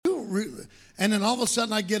And then all of a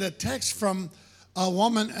sudden I get a text from a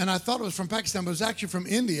woman, and I thought it was from Pakistan, but it was actually from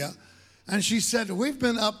India. And she said, we've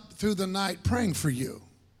been up through the night praying for you.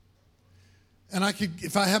 And I could,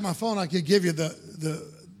 if I had my phone, I could give you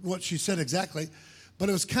the what she said exactly. But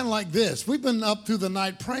it was kind of like this. We've been up through the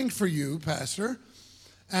night praying for you, Pastor.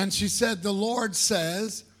 And she said, the Lord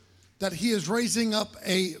says that he is raising up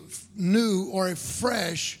a new or a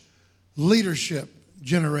fresh leadership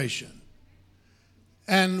generation.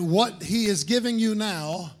 And what he is giving you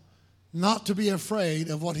now, not to be afraid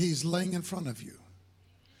of what he's laying in front of you.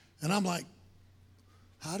 And I'm like,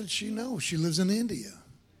 how did she know? She lives in India.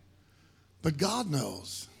 But God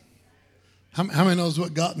knows. How many knows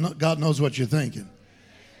what God knows what you're thinking?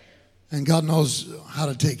 And God knows how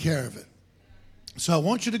to take care of it. So I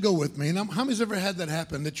want you to go with me. And how many's ever had that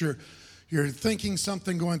happen, that you're thinking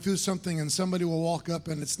something, going through something, and somebody will walk up,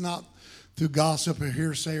 and it's not through gossip or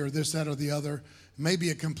hearsay or this, that, or the other. Maybe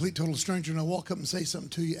a complete, total stranger, and they'll walk up and say something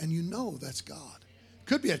to you, and you know that's God.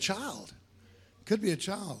 Could be a child. Could be a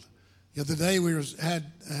child. The other day we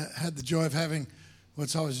had the joy of having, well,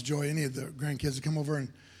 it's always a joy, any of the grandkids to come over, and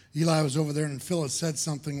Eli was over there, and Phyllis said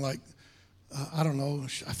something like, I don't know,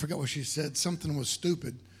 I forgot what she said. Something was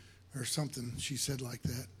stupid or something she said like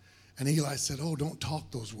that. And Eli said, oh, don't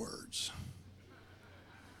talk those words.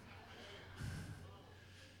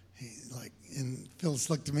 And Phyllis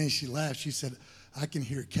looked at me, she laughed. She said, I can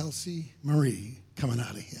hear Kelsey Marie coming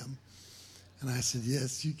out of him. And I said,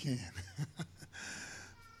 yes, you can.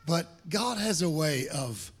 But God has a way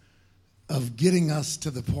of getting us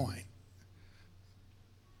to the point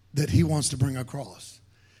that he wants to bring across.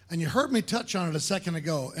 And you heard me touch on it a second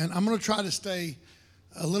ago, and I'm going to try to stay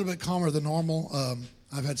a little bit calmer than normal.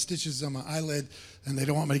 I've had stitches on my eyelid, and they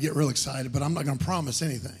don't want me to get real excited, but I'm not going to promise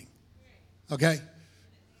anything. Okay?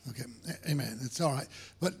 Okay, amen. It's all right.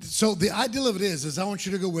 But so the ideal of it is I want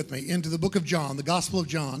you to go with me into the book of John, the Gospel of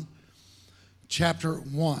John, chapter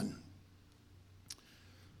 1.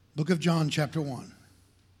 Book of John, chapter 1.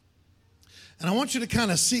 And I want you to kind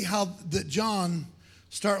of see how that John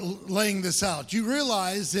start laying this out. You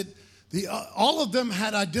realize that all of them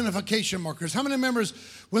had identification markers. How many members,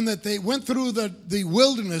 when that they went through the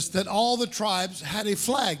wilderness, that all the tribes had a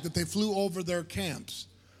flag that they flew over their camps?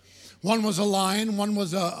 One was a lion, one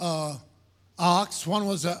was a ox, one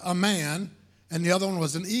was a man, and the other one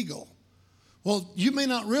was an eagle. Well, you may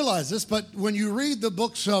not realize this, but when you read the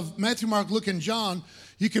books of Matthew, Mark, Luke, and John,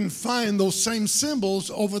 you can find those same symbols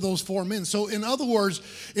over those four men. So in other words,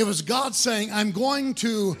 it was God saying, I'm going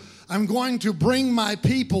to bring my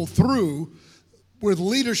people through with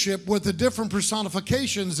leadership with the different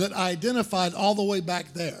personifications that I identified all the way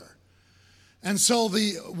back there. And so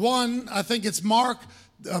the one, I think it's Mark,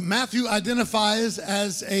 Matthew identifies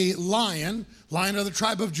as a lion of the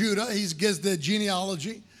tribe of Judah. He gives the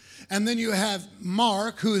genealogy. And then you have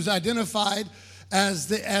Mark, who is identified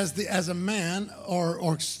as a man,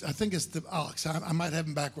 or I think it's the ox. I might have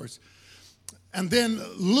him backwards. And then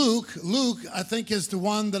Luke, I think, is the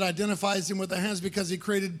one that identifies him with the hands, because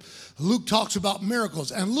Luke talks about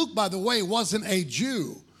miracles. And Luke, by the way, wasn't a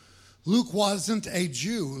Jew. Luke wasn't a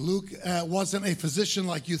Jew. Luke wasn't a physician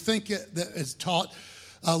like you think that is taught.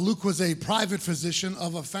 Luke was a private physician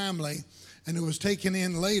of a family, and it was taken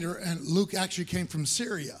in later, and Luke actually came from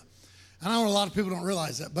Syria. And I know a lot of people don't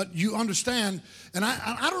realize that, but you understand, and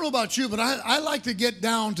I don't know about you, but I like to get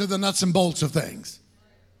down to the nuts and bolts of things.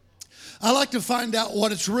 I like to find out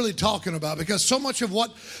what it's really talking about, because so much of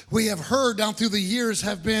what we have heard down through the years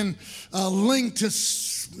have been linked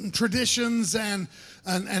to traditions and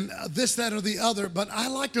this, that, or the other, but I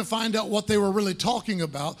like to find out what they were really talking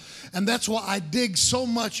about, and that's why I dig so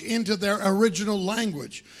much into their original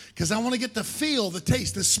language, because I want to get the feel, the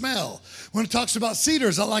taste, the smell. When it talks about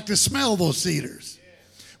cedars, I like to smell those cedars.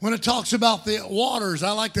 When it talks about the waters,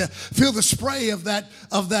 I like to feel the spray of that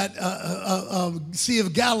Sea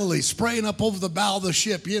of Galilee spraying up over the bow of the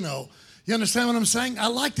ship, you know. You understand what I'm saying? I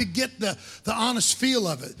like to get the honest feel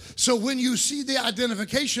of it. So when you see the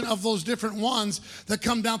identification of those different ones that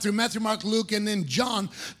come down through Matthew, Mark, Luke, and then John,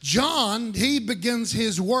 he begins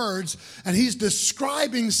his words, and he's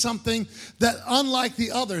describing something that, unlike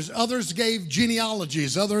the others gave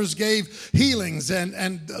genealogies, others gave healings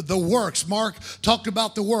and the works. Mark talked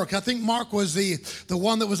about the work. I think Mark was the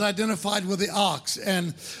one that was identified with the ox,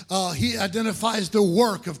 and he identifies the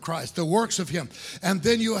work of Christ, the works of him. And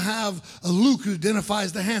then you have Luke, who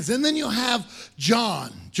identifies the hands. And then you have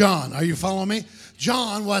John. John, are you following me?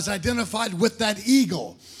 John was identified with that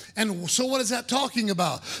eagle. And so what is that talking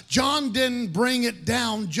about? John didn't bring it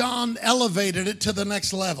down. John elevated it to the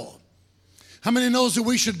next level. How many knows that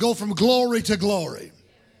we should go from glory to glory?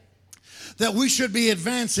 that we should be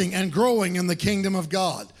advancing and growing in the kingdom of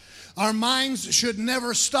God. Our minds should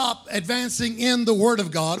never stop advancing in the Word of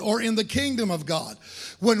God or in the kingdom of God.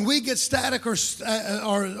 When we get static or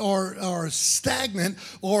stagnant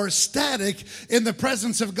or static in the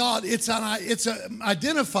presence of God, it's an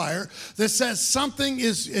identifier that says something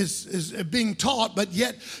is being taught, but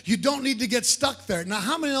yet you don't need to get stuck there. Now,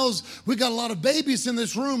 how many knows we got a lot of babies in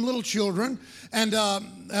this room, little children, and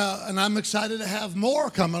I'm excited to have more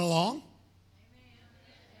coming along.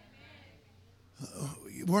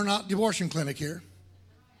 We're not the abortion clinic here.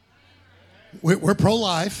 We're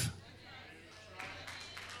pro-life.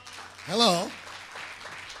 Hello.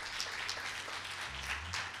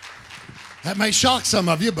 That may shock some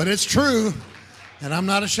of you, but it's true, and I'm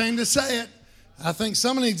not ashamed to say it. I think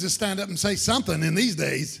someone needs to stand up and say something in these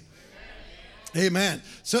days. Amen.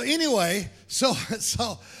 So anyway,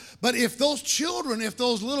 but if those children, if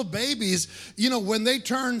those little babies, when they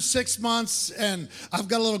turn 6 months, and I've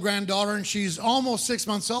got a little granddaughter and she's almost 6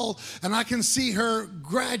 months old, and I can see her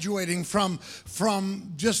graduating from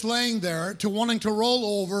just laying there to wanting to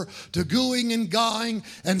roll over to gooing and gawing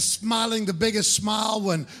and smiling the biggest smile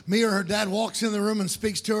when me or her dad walks in the room and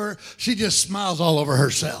speaks to her. She just smiles all over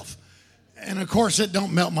herself. And of course, it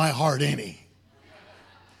don't melt my heart any.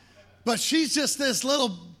 But she's just this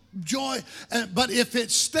little joy. But if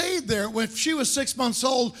it stayed there, if she was 6 months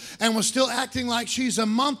old and was still acting like she's a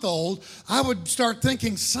month old, I would start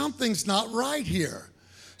thinking something's not right here.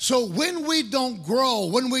 So when we don't grow,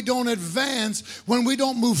 when we don't advance, when we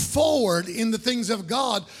don't move forward in the things of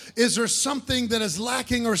God, is there something that is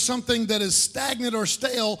lacking or something that is stagnant or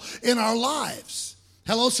stale in our lives?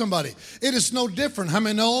 Hello, somebody. It is no different. How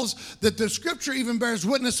many knows that the scripture even bears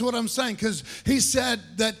witness to what I'm saying? Because he said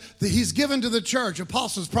that he's given to the church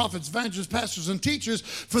apostles, prophets, evangelists, pastors, and teachers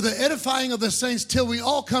for the edifying of the saints till we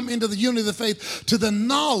all come into the unity of the faith, to the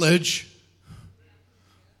knowledge,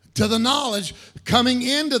 coming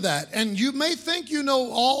into that. And you may think you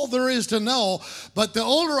know all there is to know, but the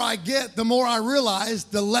older I get, the more I realize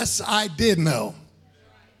the less I did know.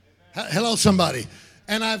 Hello, somebody.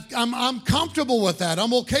 And I'm comfortable with that.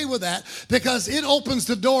 I'm okay with that because it opens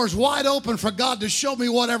the doors wide open for God to show me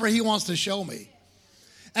whatever he wants to show me.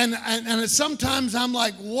 And sometimes I'm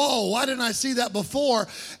like, whoa, why didn't I see that before?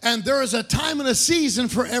 And there is a time and a season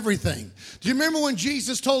for everything. Do you remember when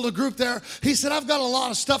Jesus told a group there, he said, I've got a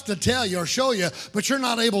lot of stuff to tell you or show you, but you're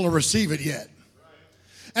not able to receive it yet.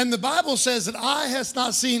 And the Bible says that eye has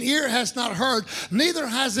not seen, ear has not heard, neither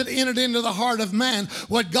has it entered into the heart of man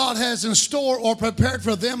what God has in store or prepared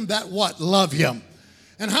for them that what? Love him.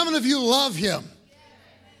 And how many of you love him?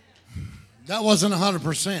 That wasn't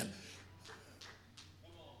 100%.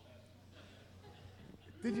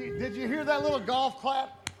 Did you hear that little golf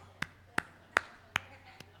clap?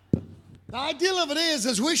 The ideal of it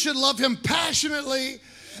is we should love him passionately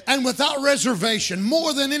and without reservation,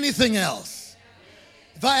 more than anything else.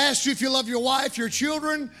 If I asked you if you love your wife, your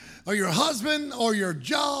children, or your husband, or your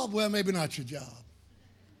job, well, maybe not your job,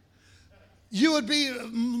 you would be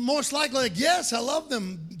most likely like, yes, I love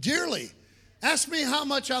them dearly. Ask me how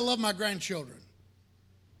much I love my grandchildren.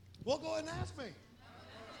 Well, go ahead and ask me.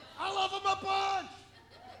 I love them a bunch.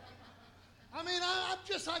 I mean, I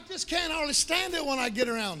just can't hardly stand it when I get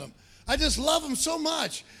around them. I just love them so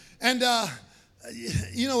much. And,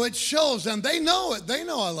 it shows, and they know it. They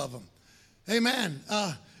know I love them. Amen.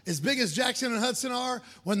 As big as Jackson and Hudson are,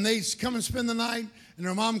 when they come and spend the night and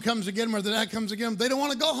their mom comes to get them or their dad comes to get them, they don't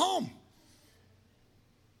want to go home.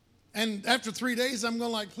 And after 3 days, I'm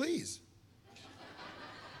going like, please.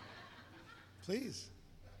 Please.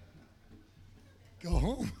 Go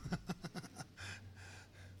home.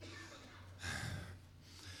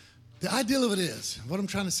 The ideal of it is, what I'm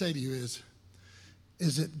trying to say to you is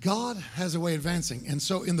that God has a way of advancing. And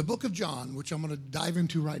so in the book of John, which I'm going to dive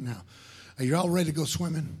into right now, are you all ready to go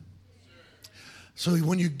swimming? So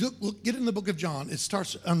when you get in the book of John, it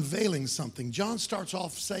starts unveiling something. John starts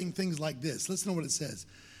off saying things like this. Listen to what it says.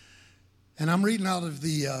 And I'm reading out of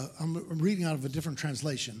a different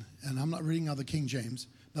translation, and I'm not reading out of the King James.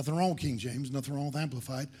 Nothing wrong with King James, nothing wrong with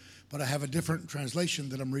Amplified, but I have a different translation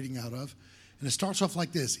that I'm reading out of. And it starts off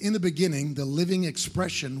like this. In the beginning, the living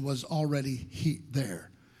expression was already there.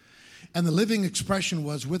 And the living expression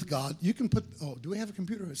was with God. You can put, do we have a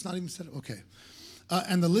computer? It's not even set up. Okay.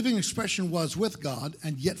 And the living expression was with God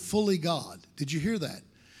and yet fully God. Did you hear that?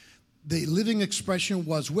 The living expression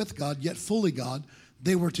was with God, yet fully God.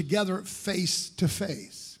 They were together face to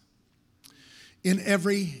face in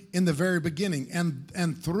the very beginning.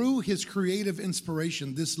 And through his creative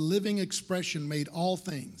inspiration, this living expression made all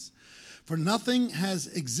things. For nothing has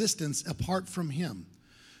existence apart from him.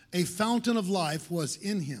 A fountain of life was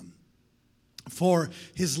in him. For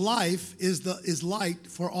his life is light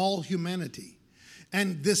for all humanity.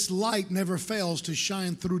 And this light never fails to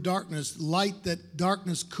shine through darkness, light that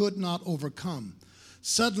darkness could not overcome.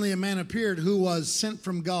 Suddenly a man appeared who was sent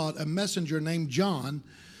from God, a messenger named John.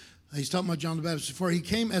 He's talking about John the Baptist. For he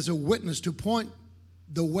came as a witness to point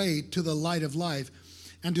the way to the light of life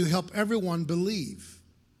and to help everyone believe.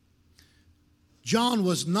 John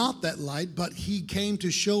was not that light, but he came to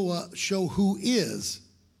show who is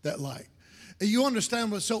that light. You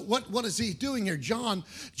understand what is he doing here? John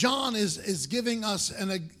is giving us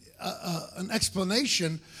an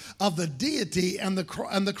explanation of the deity and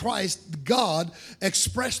the Christ, God,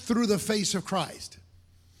 expressed through the face of Christ.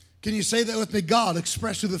 Can you say that with me? God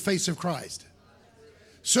expressed through the face of Christ.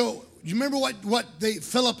 So you remember what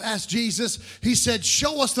Philip asked Jesus? He said,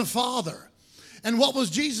 "Show us the Father." And what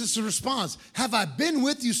was Jesus' response? "Have I been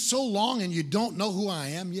with you so long and you don't know who I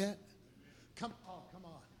am yet?" Come on.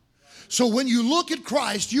 So when you look at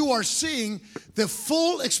Christ, you are seeing the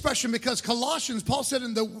full expression, because Paul said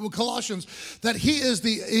in the Colossians that he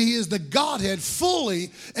is the Godhead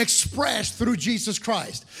fully expressed through Jesus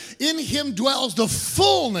Christ. In him dwells the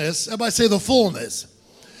fullness, everybody say the fullness.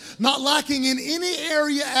 Not lacking in any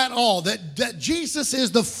area at all. That Jesus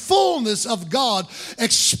is the fullness of God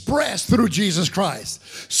expressed through Jesus Christ.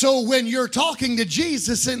 So when you're talking to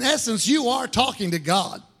Jesus, in essence, you are talking to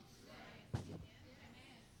God.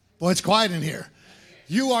 Boy, it's quiet in here.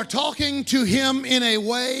 You are talking to him in a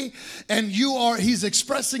way, and he's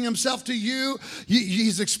expressing himself to you.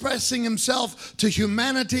 He's expressing himself to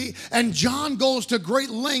humanity. And John goes to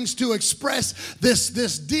great lengths to express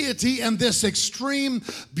this deity and this extreme,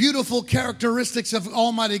 beautiful characteristics of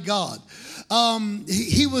Almighty God.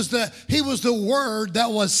 He was the Word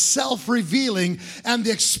that was self-revealing and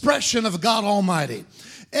the expression of God Almighty.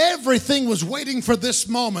 Everything was waiting for this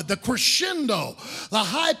moment. The crescendo, the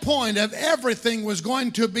high point of everything was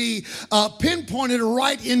going to be pinpointed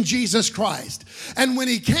right in Jesus Christ. And when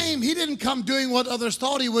he came, he didn't come doing what others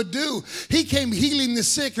thought he would do. He came healing the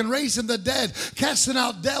sick and raising the dead, casting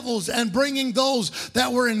out devils and bringing those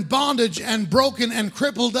that were in bondage and broken and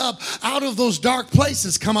crippled up out of those dark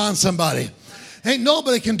places. Come on, somebody. Ain't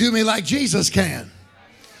nobody can do me like Jesus can.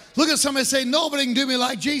 Look at somebody and say, nobody can do me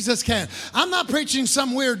like Jesus can. I'm not preaching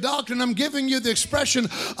some weird doctrine. I'm giving you the expression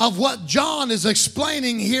of what John is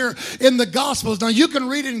explaining here in the Gospels. Now, you can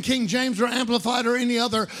read it in King James or Amplified or any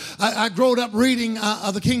other. I grew up reading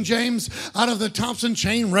the King James out of the Thompson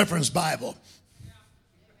Chain Reference Bible.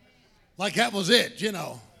 Like that was it, you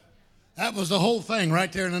know. That was the whole thing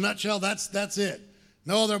right there in a nutshell. That's it.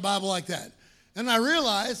 No other Bible like that. And I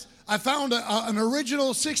realized I found an original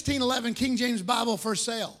 1611 King James Bible for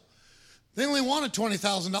sale. They only wanted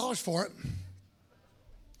 $20,000 for it.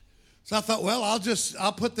 So I thought, well, I'll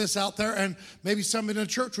put this out there and maybe somebody in the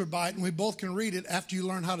church would buy it and we both can read it after you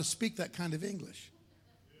learn how to speak that kind of English.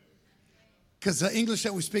 Because the English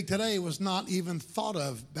that we speak today was not even thought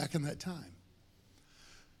of back in that time,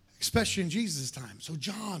 especially in Jesus' time. So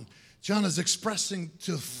John is expressing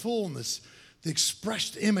to fullness the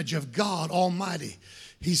expressed image of God Almighty.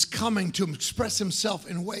 He's coming to express himself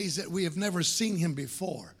in ways that we have never seen him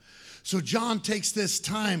before. So John takes this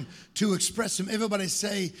time to express him. Everybody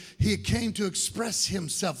say he came to express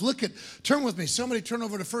himself. Turn with me. Somebody turn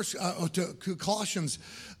over to Colossians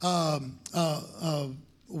 1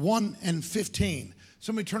 and 15.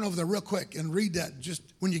 Somebody turn over there real quick and read that. Just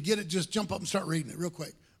when you get it, just jump up and start reading it real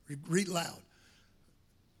quick. Read loud.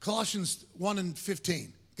 Colossians 1 and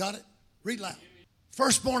 15. Got it? Read loud.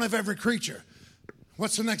 Firstborn of every creature.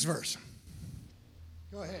 What's the next verse?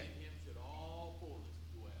 Go ahead.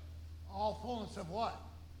 All fullness of what?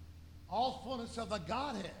 All fullness of the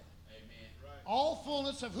Godhead. Amen. Right. All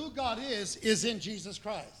fullness of who God is in Jesus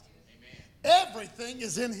Christ. Amen. Everything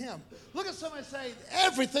is in him. Look at somebody say,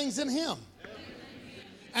 everything's in him.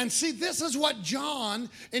 And see, this is what John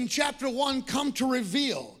in chapter 1 come to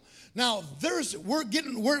reveal. Now,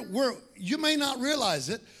 you may not realize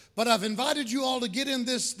it, but I've invited you all to get in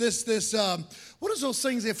this what is those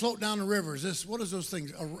things they float down the rivers? What is those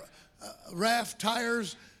things? A raft,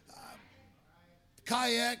 tires,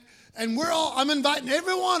 kayak, and I'm inviting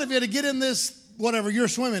every one of you to get in this, whatever you're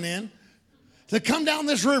swimming in, to come down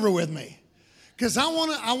this river with me. Because I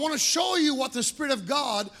want to show you what the Spirit of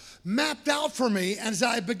God mapped out for me. And as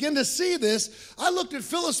I begin to see this, I looked at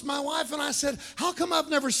Phyllis, my wife, and I said, how come I've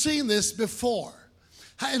never seen this before?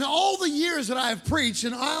 In all the years that I have preached,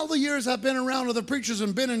 and all the years I've been around other preachers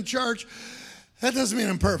and been in church, that doesn't mean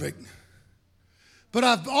I'm perfect. But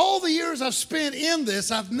all the years I've spent in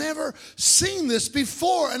this, I've never seen this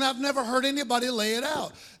before, and I've never heard anybody lay it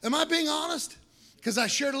out. Am I being honest? because I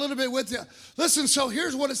shared a little bit with you. Listen, so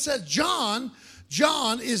here's what it says. John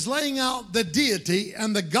is laying out the deity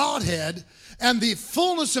and the Godhead and the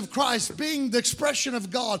fullness of Christ being the expression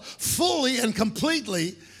of God fully and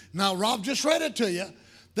completely. Now, Rob just read it to you,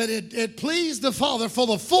 that it pleased the Father for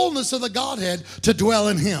the fullness of the Godhead to dwell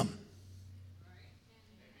in him.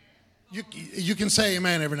 You can say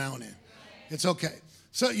amen every now and then. It's okay.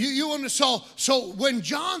 So so when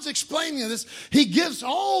John's explaining this, he gives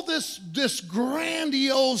all this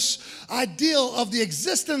grandiose ideal of the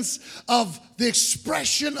existence of the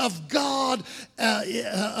expression of God,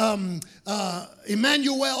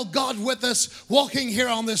 Emmanuel, God with us, walking here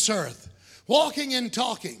on this earth, walking and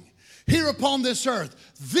talking here upon this earth.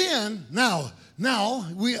 Then now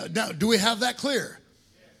do we have that clear?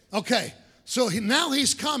 Okay. So now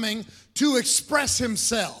he's coming to express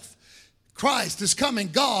himself. Christ is coming,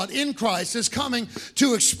 God in Christ is coming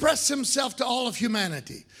to express himself to all of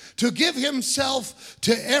humanity, to give himself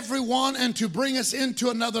to everyone and to bring us into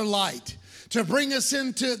another light, to bring us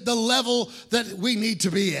into the level that we need to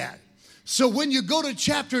be at. So when you go to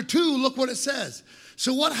chapter 2, look what it says.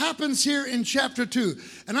 So what happens here in chapter 2?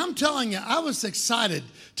 And I'm telling you, I was excited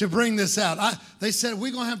to bring this out. They said,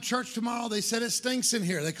 we're going to have church tomorrow. They said, it stinks in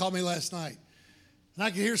here. They called me last night. And I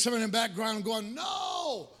could hear someone in the background going,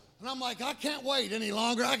 no. And I'm like, I can't wait any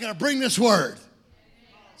longer. I got to bring this word.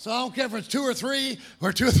 So I don't care if it's 2 or 3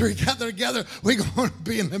 or 2 or 3 gather together. We're going to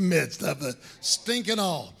be in the midst of the stinking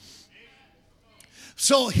all.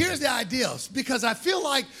 So here's the idea, because I feel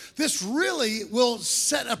like this really will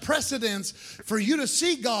set a precedence for you to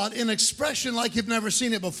see God in expression like you've never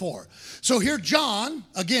seen it before. So here John,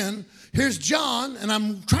 again, here's John, and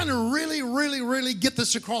I'm trying to really get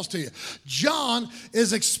this across to you. John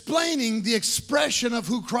is explaining the expression of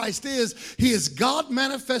who Christ is. He is God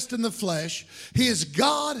manifest in the flesh. He is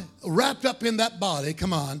God wrapped up in that body.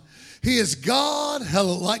 Come on. He is God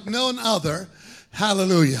like none other.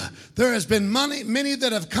 Hallelujah. There has been many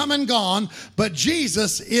that have come and gone, but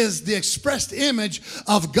Jesus is the expressed image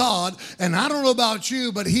of God. And I don't know about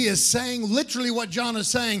you, but he is saying, literally what John is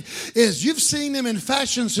saying is, you've seen him in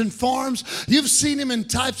fashions and forms. You've seen him in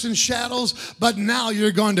types and shadows, but now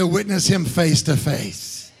you're going to witness him face to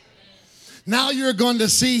face. Now you're going to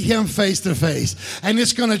see him face to face. And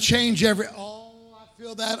it's going to change I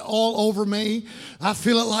feel that all over me. I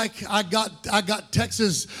feel it like I got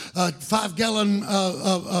Texas 5-gallon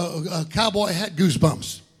cowboy hat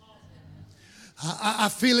goosebumps. I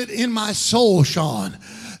feel it in my soul, Sean.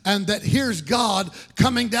 And that here's God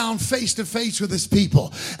coming down face to face with his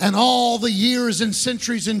people. And all the years and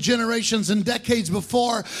centuries and generations and decades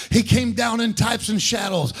before, he came down in types and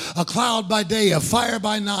shadows, a cloud by day, a fire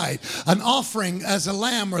by night, an offering as a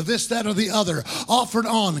lamb or this, that, or the other, offered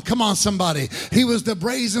on. Come on, somebody. He was the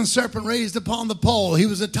brazen serpent raised upon the pole. He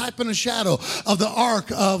was a type and a shadow of the ark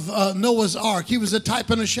of Noah's ark. He was a type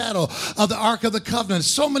and a shadow of the ark of the covenant.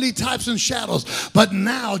 So many types and shadows. But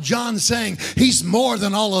now John's saying he's more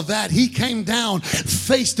than all of that. He came down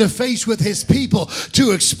face to face with his people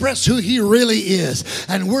to express who he really is.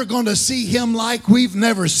 And we're going to see him like we've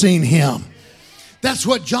never seen him. That's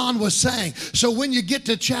what John was saying. So when you get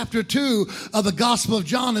to chapter 2 of the Gospel of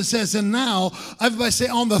John, it says, and now, everybody say,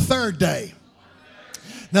 on the third day.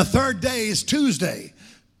 The third day is Tuesday.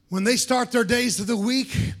 When they start their days of the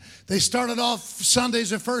week, they started off Sunday's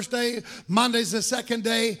the first day, Monday's the second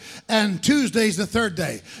day, and Tuesday's the third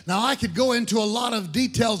day. Now, I could go into a lot of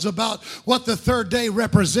details about what the third day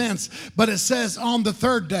represents, but it says on the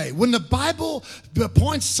third day. When the Bible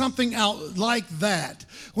points something out like that,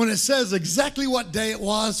 when it says exactly what day it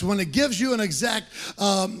was, when it gives you an exact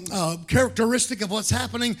characteristic of what's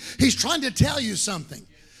happening, he's trying to tell you something.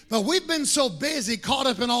 But we've been so busy, caught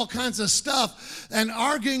up in all kinds of stuff and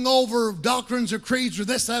arguing over doctrines or creeds or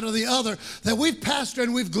this, that, or the other, that we've passed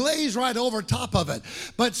and we've glazed right over top of it.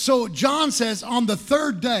 But so John says on the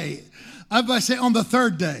third day, everybody say on the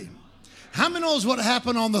third day. How many knows what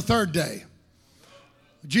happened on the third day?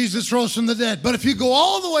 Jesus rose from the dead. But if you go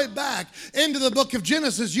all the way back into the book of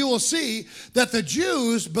Genesis, you will see that the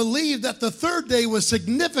Jews believed that the third day was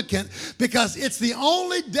significant because it's the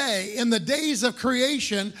only day in the days of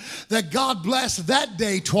creation that God blessed that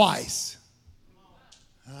day twice.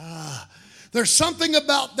 There's something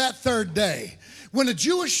about that third day. When a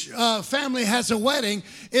Jewish family has a wedding,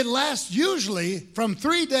 it lasts usually from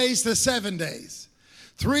 3 days to 7 days.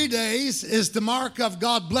 3 days is the mark of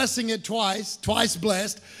God blessing it twice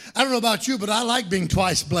blessed. I don't know about you, but I like being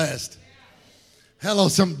twice blessed. Hello,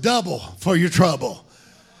 some double for your trouble.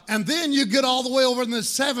 And then you get all the way over in the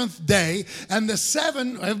seventh day, and the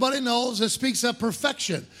seven, everybody knows, it speaks of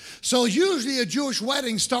perfection. So usually a Jewish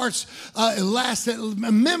wedding lasts a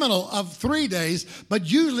minimum of 3 days, but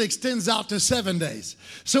usually extends out to 7 days.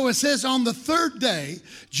 So it says on the third day,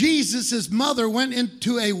 Jesus' mother went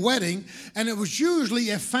into a wedding, and it was usually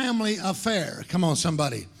a family affair. Come on,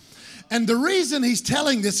 somebody. And the reason he's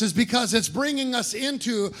telling this is because it's bringing us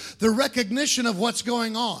into the recognition of what's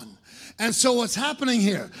going on. And so what's happening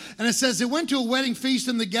here? And it says, they went to a wedding feast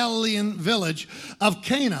in the Galilean village of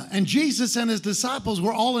Cana. And Jesus and his disciples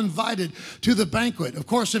were all invited to the banquet. Of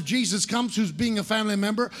course, if Jesus comes, who's being a family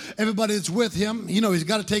member, everybody that's with him, he's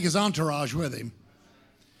got to take his entourage with him.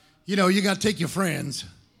 You got to take your friends,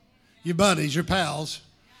 your buddies, your pals.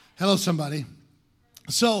 Hello, somebody.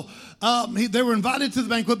 So they were invited to the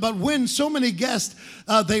banquet, but when so many guests,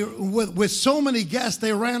 with so many guests,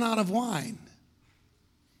 they ran out of wine.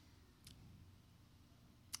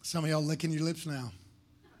 Some of y'all licking your lips now.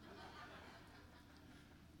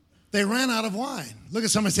 They ran out of wine. Look at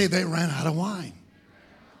somebody say, they ran out of wine.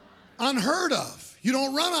 Unheard of. You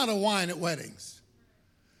don't run out of wine at weddings.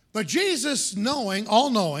 But Jesus, all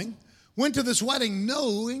knowing, went to this wedding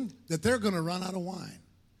knowing that they're going to run out of wine.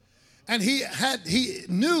 And he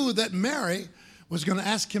knew that Mary was going to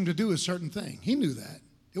ask him to do a certain thing. He knew that.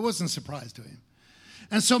 It wasn't a surprise to him.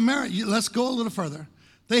 And so Mary, let's go a little further.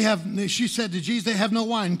 She said to Jesus, they have no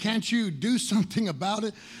wine. Can't you do something about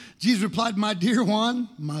it? Jesus replied, my dear one,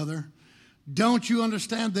 mother, don't you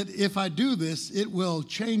understand that if I do this, it will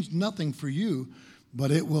change nothing for you,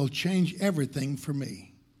 but it will change everything for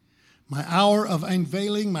me. My hour of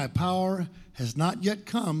unveiling my power has not yet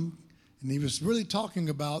come. And he was really talking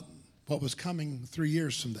about what was coming 3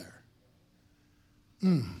 years from there.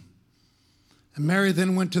 And Mary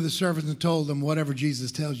then went to the servants and told them, whatever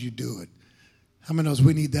Jesus tells you, do it. How many knows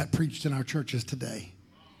we need that preached in our churches today?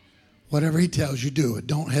 Whatever he tells you, do it.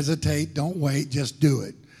 Don't hesitate. Don't wait. Just do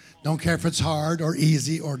it. Don't care if it's hard or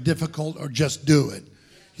easy or difficult, or just do it.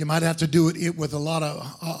 You might have to do it with a lot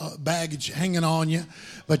of baggage hanging on you,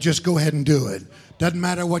 but just go ahead and do it. Doesn't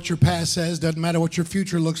matter what your past says. Doesn't matter what your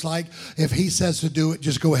future looks like. If he says to do it,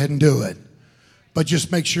 just go ahead and do it. But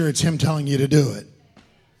just make sure it's him telling you to do it.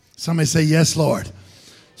 Somebody say, yes, Lord.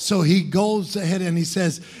 So he goes ahead and he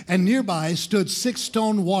says, and nearby stood 6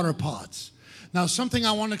 stone water pots. Now, something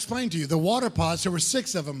I want to explain to you. The water pots, there were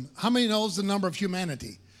 6 of them. How many knows the number of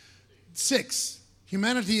humanity? 6.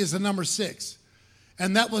 Humanity is the number 6.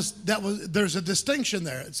 And that was there's a distinction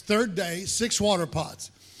there. It's third day, 6 water pots.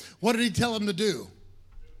 What did he tell them to do?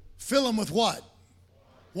 Fill them with what?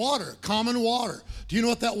 Water, common water. Do you know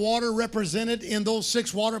what that water represented in those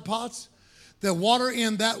 6 water pots? The water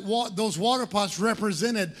in those water pots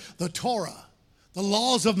represented the Torah, the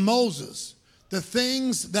laws of Moses, the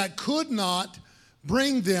things that could not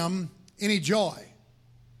bring them any joy.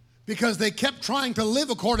 Because they kept trying to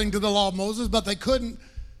live according to the law of Moses, but they couldn't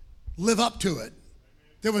live up to it.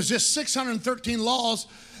 There was just 613 laws,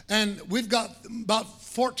 and we've got about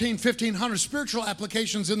 1,500 spiritual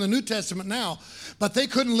applications in the New Testament now, but they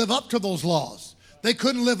couldn't live up to those laws. They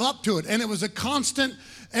couldn't live up to it, and it was a constant.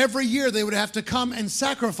 Every year they would have to come and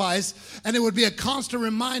sacrifice, and it would be a constant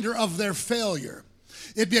reminder of their failure.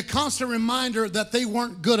 It'd be a constant reminder that they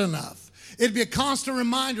weren't good enough. It'd be a constant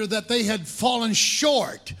reminder that they had fallen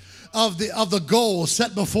short of the goal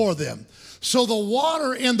set before them. So the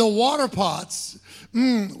water in the water pots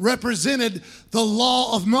represented the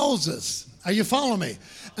law of Moses. Are you following me?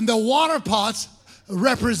 And the water pots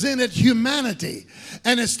represented humanity.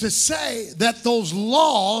 And it's to say that those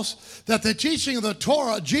laws, that the teaching of the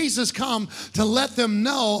Torah, Jesus come to let them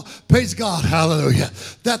know, praise God, hallelujah,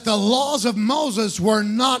 that the laws of Moses were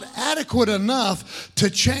not adequate enough to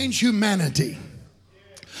change humanity.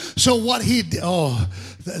 So what he did,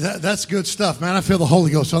 that's good stuff, man. I feel the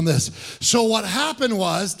Holy Ghost on this. So what happened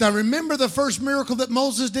was, now remember the first miracle that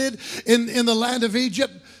Moses did in the land of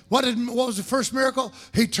Egypt? What was the first miracle?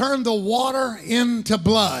 He turned the water into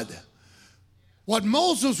blood. What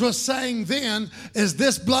Moses was saying then is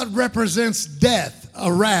this blood represents death,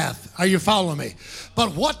 a wrath. Are you following me?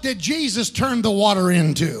 But what did Jesus turn the water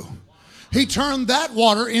into? He turned that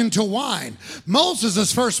water into wine.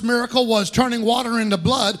 Moses' first miracle was turning water into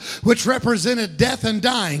blood, which represented death and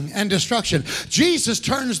dying and destruction. Jesus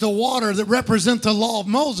turns the water that represents the law of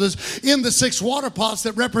Moses in the 6 water pots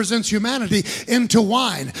that represents humanity into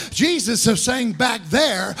wine. Jesus is saying back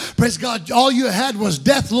there, praise God, all you had was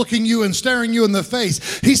death looking you and staring you in the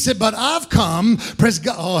face. He said, but I've come, praise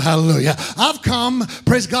God, oh hallelujah, I've come,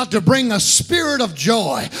 praise God, to bring a spirit of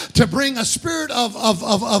joy, to bring a spirit of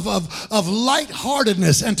of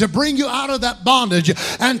lightheartedness and to bring you out of that bondage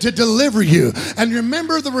and to deliver you. And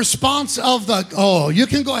remember the response of you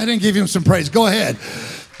can go ahead and give him some praise. Go ahead.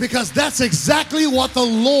 Because that's exactly what the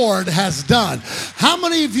Lord has done. How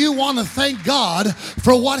many of you want to thank God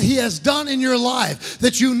for what he has done in your life?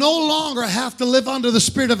 That you no longer have to live under the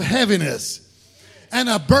spirit of heaviness and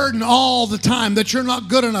a burden all the time, that you're not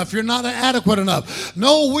good enough, you're not adequate enough.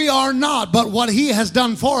 No, we are not, but what he has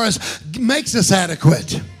done for us makes us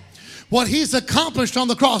adequate. What he's accomplished on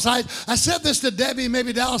the cross. I said this to Debbie,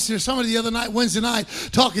 maybe Dallas or somebody the other night, Wednesday night,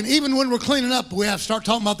 talking, even when we're cleaning up, we have to start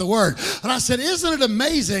talking about the word. And I said, isn't it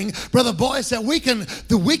amazing, Brother Boyce, that we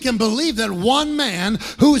can believe that one man,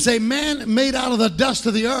 who is a man made out of the dust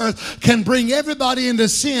of the earth, can bring everybody into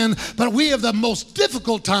sin, but we have the most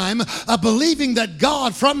difficult time of believing that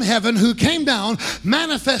God from heaven, who came down,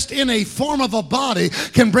 manifest in a form of a body,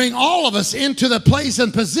 can bring all of us into the place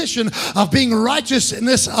and position of being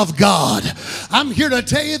righteousness of God. I'm here to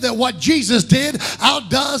tell you that what Jesus did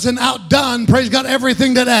outdoes and outdone, praise God,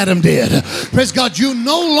 everything that Adam did. Praise God, you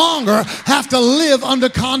no longer have to live under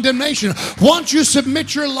condemnation. Once you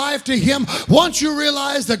submit your life to him, once you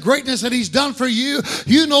realize the greatness that he's done for you,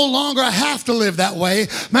 you no longer have to live that way.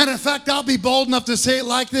 Matter of fact, I'll be bold enough to say it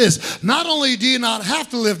like this. Not only do you not have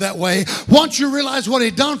to live that way, once you realize what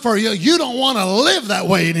he's done for you, you don't want to live that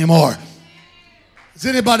way anymore. Is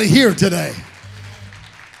anybody here today?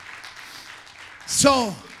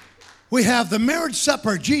 So we have the marriage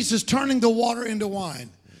supper, Jesus turning the water into wine.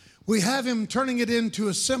 We have him turning it into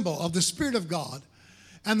a symbol of the Spirit of God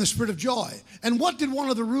and the Spirit of joy. And what did one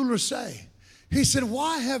of the rulers say? He said,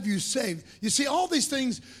 why have you saved? You see, all these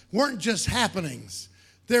things weren't just happenings.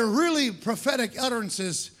 They're really prophetic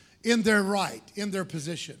utterances in their right, in their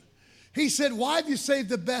position. He said, why have you saved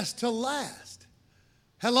the best till last?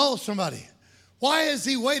 Hello, somebody. Why has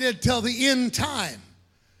he waited till the end time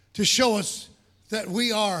to show us that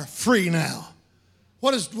we are free now?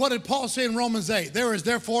 What did Paul say in Romans 8? There is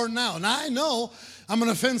therefore now. Now I know I'm going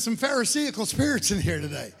to offend some Pharisaical spirits in here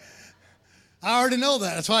today. I already know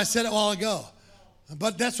that. That's why I said it a while ago.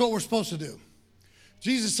 But that's what we're supposed to do.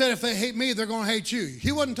 Jesus said if they hate me, they're going to hate you.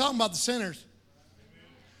 He wasn't talking about the sinners.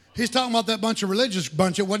 He's talking about that bunch of religious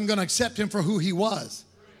bunch that wasn't going to accept him for who he was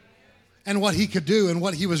and what he could do and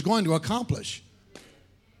what he was going to accomplish.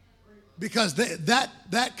 Because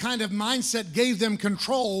that kind of mindset gave them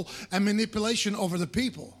control and manipulation over the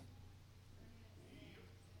people.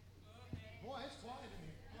 Boy, it's quiet in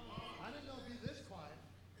here. I didn't know it'd be this quiet.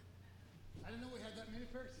 I didn't know we had that many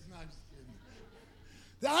Pharisees. No, I'm just kidding.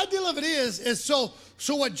 The ideal of it is so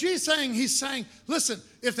what Jesus is saying, he's saying, listen,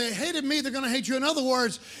 if they hated me, they're going to hate you. In other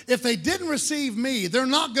words, if they didn't receive me, they're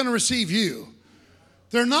not going to receive you.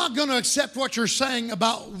 They're not going to accept what you're saying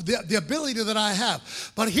about the ability that I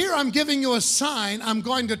have. But here I'm giving you a sign. I'm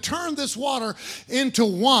going to turn this water into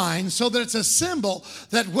wine so that it's a symbol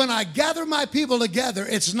that when I gather my people together,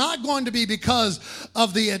 it's not going to be because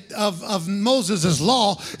of Moses'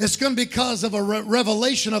 law. It's going to be because of a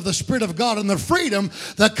revelation of the Spirit of God and the freedom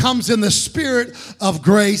that comes in the Spirit of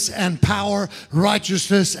grace and power,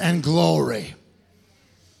 righteousness and glory.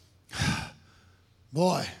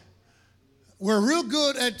 Boy. We're real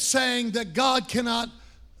good at saying that God cannot,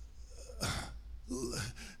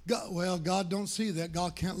 God don't see that.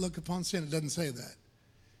 God can't look upon sin. It doesn't say that.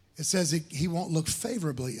 It says he won't look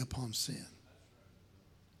favorably upon sin.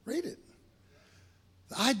 Read it.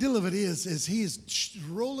 The ideal of it is he is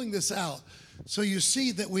rolling this out. So you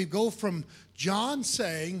see that we go from John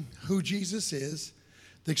saying who Jesus is,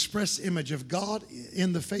 the express image of God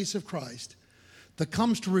in the face of Christ, that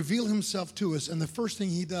comes to reveal himself to us. And the first thing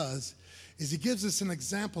he does is he gives us an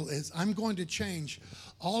example is I'm going to change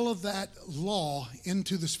all of that law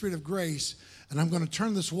into the Spirit of grace, and I'm going to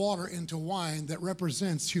turn this water into wine that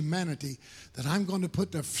represents humanity, that I'm going to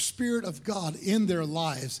put the Spirit of God in their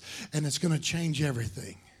lives, and it's going to change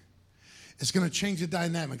everything. It's going to change the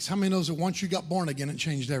dynamics. How many knows that once you got born again, it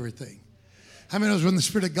changed everything? How many knows when the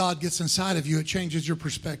Spirit of God gets inside of you, it changes your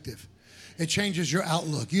perspective? It changes your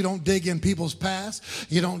outlook. You don't dig in people's past.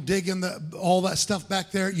 You don't dig in all that stuff back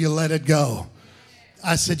there. You let it go.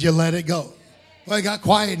 I said you let it go. Well, it got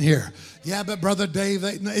quiet in here. Yeah, but Brother Dave,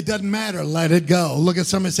 it doesn't matter. Let it go. Look at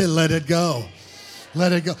somebody and say, let it go.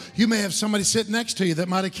 Let it go. You may have somebody sit next to you that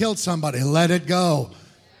might have killed somebody. Let it go.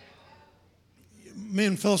 Me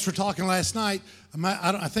and Phyllis were talking last night.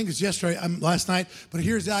 I think it's yesterday, last night, but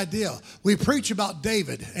here's the idea. We preach about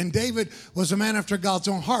David, and David was a man after God's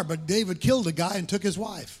own heart, but David killed a guy and took his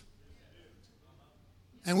wife.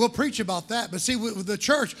 And we'll preach about that. But see, with the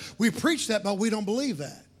church, we preach that, but we don't believe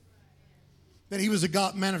that he was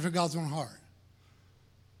a man after God's own heart.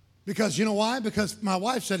 Because you know why? Because my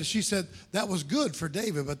wife said it. She said, that was good for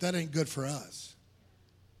David, but that ain't good for us.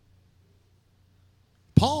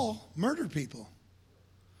 Paul murdered people.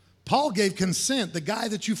 Paul gave consent. The guy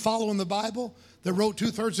that you follow in the Bible that wrote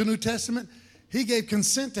 2/3 of the New Testament, he gave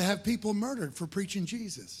consent to have people murdered for preaching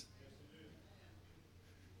Jesus.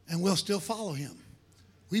 And we'll still follow him.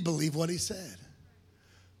 We believe what he said.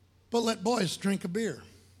 But let boys drink a beer,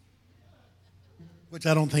 which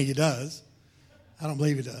I don't think he does. I don't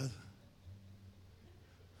believe he does.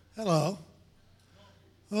 Hello.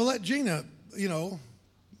 Well, let Gina,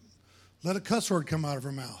 let a cuss word come out of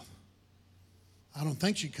her mouth. I don't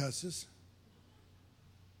think she cusses.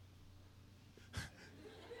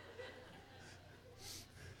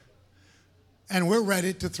 And we're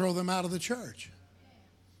ready to throw them out of the church.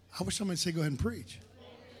 I wish somebody would say, go ahead and preach.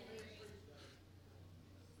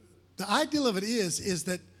 The ideal of it is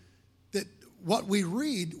that what we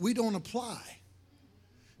read, we don't apply.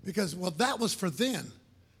 Because, well, that was for then.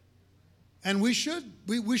 And we should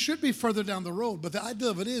be further down the road. But the idea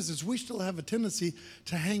of it is we still have a tendency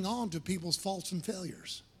to hang on to people's faults and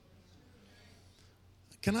failures.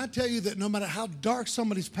 Can I tell you that no matter how dark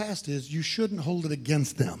somebody's past is, you shouldn't hold it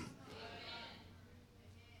against them.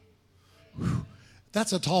 Whew.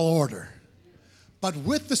 That's a tall order. But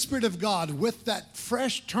with the Spirit of God, with that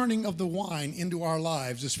fresh turning of the wine into our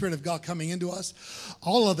lives, the Spirit of God coming into us,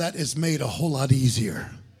 all of that is made a whole lot easier.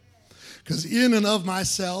 Because in and of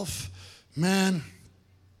myself, man,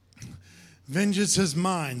 vengeance is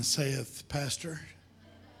mine, saith Pastor,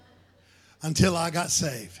 until I got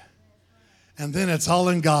saved. And then it's all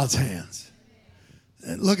in God's hands.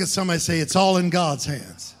 Look at somebody say, it's all in God's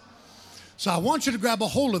hands. So I want you to grab a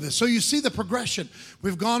hold of this. So you see the progression.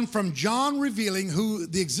 We've gone from John revealing who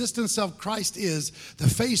the existence of Christ is, the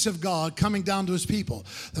face of God coming down to his people.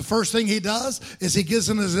 The first thing he does is he gives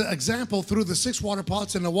them an example through the 6 water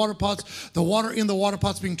pots and the water in the water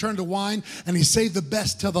pots being turned to wine, and he saved the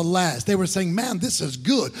best till the last. They were saying, man, this is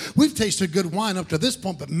good. We've tasted good wine up to this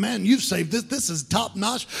point, but man, you've saved this. This is top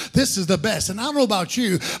notch. This is the best. And I don't know about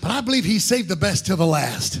you, but I believe he saved the best till the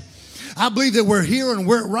last. I believe that we're here and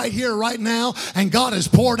we're right here right now, and God has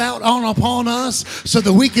poured out upon us so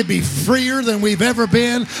that we could be freer than we've ever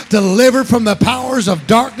been, delivered from the powers of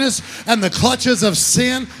darkness and the clutches of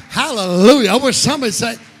sin. Hallelujah. I wish somebody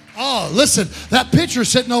said, oh, listen, that picture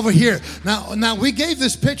sitting over here. Now we gave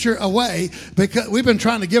this picture away because we've been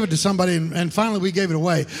trying to give it to somebody, and finally we gave it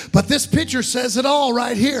away. But this picture says it all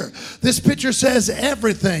right here. This picture says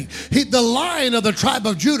everything. The Lion of the tribe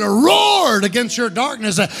of Judah roared against your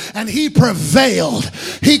darkness, and he prevailed.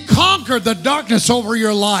 He conquered the darkness over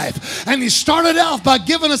your life. And he started off by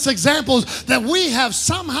giving us examples that we have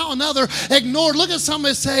somehow or another ignored. Look at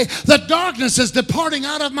somebody say, the darkness is departing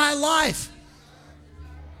out of my life.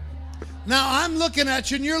 Now, I'm looking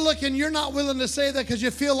at you, and you're not willing to say that because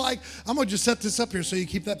you feel like, I'm going to just set this up here so you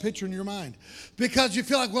keep that picture in your mind. Because you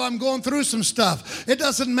feel like, well, I'm going through some stuff. It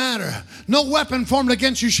doesn't matter. No weapon formed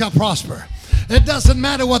against you shall prosper. It doesn't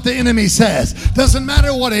matter what the enemy says. Doesn't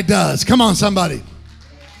matter what it does. Come on, somebody.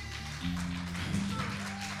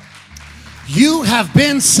 You have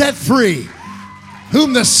been set free.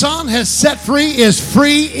 Whom the Son has set free is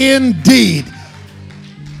free indeed.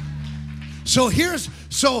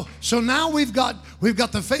 So now we've got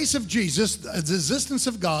the face of Jesus, the existence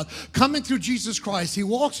of God, coming through Jesus Christ. He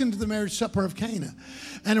walks into the marriage supper of Cana,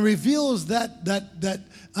 and it reveals that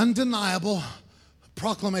undeniable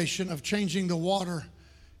proclamation of changing the water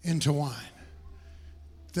into wine.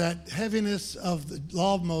 That heaviness of the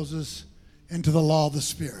law of Moses into the law of the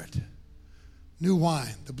Spirit. New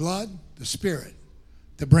wine, the blood, the Spirit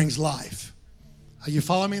that brings life. Are you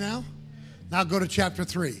following me now? Now go to chapter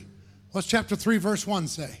 3. What's chapter 3, verse 1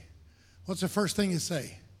 say? What's the first thing you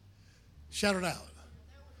say? Shout it out.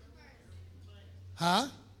 Huh?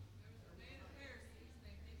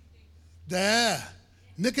 There.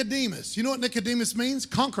 Nicodemus. You know what Nicodemus means?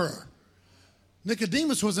 Conqueror.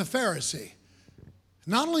 Nicodemus was a Pharisee.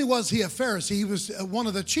 Not only was he a Pharisee, he was one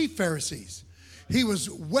of the chief Pharisees. He was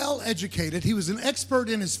well educated. He was an expert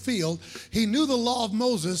in his field. He knew the law of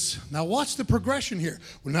Moses. Now watch the progression here.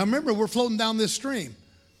 Well, now remember, we're floating down this stream.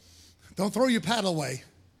 Don't throw your paddle away.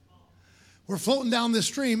 We're floating down this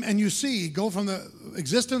stream, and you see, go from the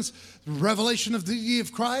existence, the revelation of the deity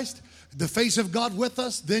of Christ, the face of God with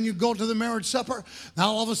us. Then you go to the marriage supper. Now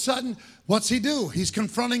all of a sudden, what's he do? He's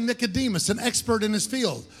confronting Nicodemus, an expert in his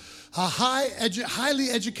field, a highly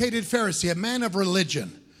educated Pharisee, a man of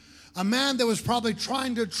religion, a man that was probably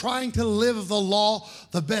trying to live the law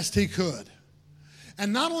the best he could.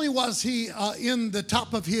 And not only was he in the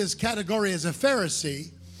top of his category as a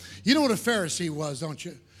Pharisee. You know what a Pharisee was, don't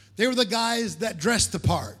you? They were the guys that dressed the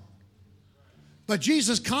part. But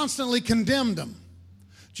Jesus constantly condemned them.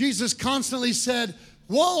 Jesus constantly said,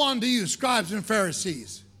 woe unto you, scribes and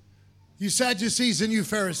Pharisees. You Sadducees and you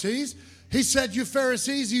Pharisees. He said, you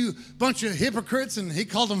Pharisees, you bunch of hypocrites, and he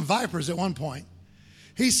called them vipers at one point.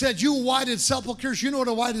 He said, you whited sepulchres. You know what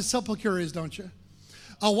a whited sepulchre is, don't you?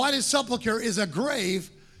 A whited sepulchre is a grave,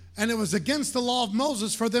 and it was against the law of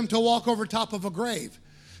Moses for them to walk over top of a grave.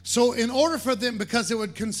 So in order for them, because they were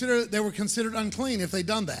considered unclean if they'd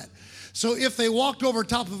done that. So if they walked over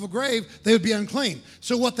top of a grave, they would be unclean.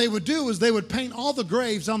 So what they would do is they would paint all the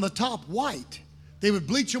graves on the top white. They would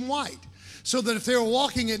bleach them white. So that if they were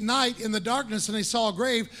walking at night in the darkness and they saw a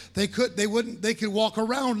grave, they could walk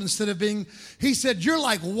around instead of being. He said, you're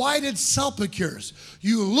like whited sepulchres.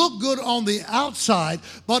 You look good on the outside,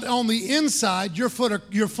 but on the inside, you're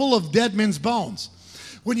full of dead men's bones.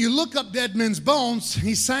 When you look up dead men's bones,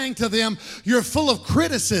 he's saying to them, you're full of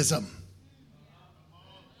criticism.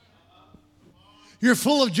 You're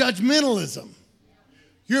full of judgmentalism.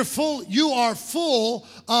 You are full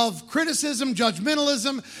of criticism,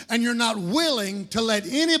 judgmentalism, and you're not willing to let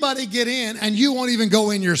anybody get in, and you won't even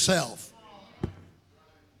go in yourself.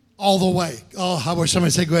 All the way. Oh, I wish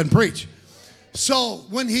somebody said go ahead and preach. So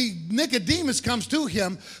when Nicodemus comes to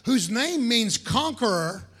him, whose name means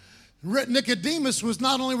conqueror, Nicodemus was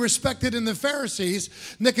not only respected in the Pharisees,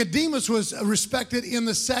 Nicodemus was respected in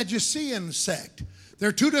the Sadducean sect. There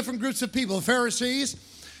are two different groups of people. The Pharisees,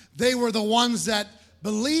 they were the ones that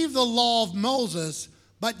believed the law of Moses,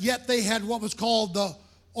 but yet they had what was called the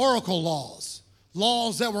oracle laws.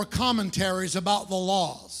 Laws that were commentaries about the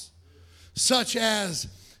laws. Such as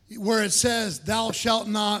where it says, thou shalt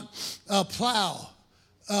not plow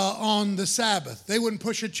on the Sabbath. They wouldn't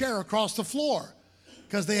push a chair across the floor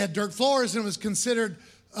because they had dirt floors, and it was considered,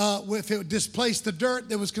 if it displaced the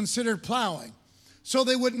dirt, it was considered plowing. So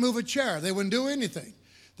they wouldn't move a chair. They wouldn't do anything.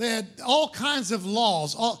 They had all kinds of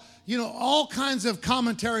laws, all kinds of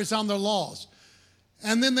commentaries on their laws.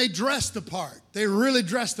 And then they dressed the part. They really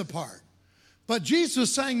dressed the part. But Jesus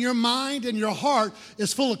was saying your mind and your heart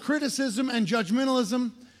is full of criticism and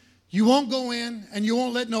judgmentalism. You won't go in, and you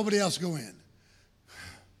won't let nobody else go in.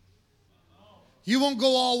 You won't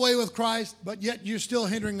go all the way with Christ, but yet you're still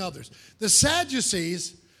hindering others. The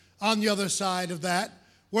Sadducees, on the other side of that,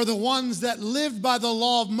 were the ones that lived by the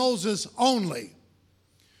law of Moses only.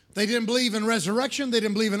 They didn't believe in resurrection. They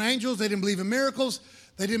didn't believe in angels. They didn't believe in miracles.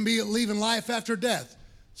 They didn't believe in life after death.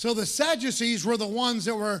 So the Sadducees were the ones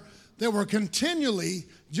that were continually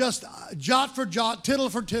just jot for jot, tittle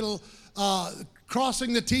for tittle,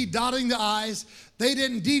 crossing the T, dotting the I's. They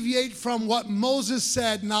didn't deviate from what Moses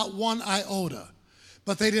said, not one iota.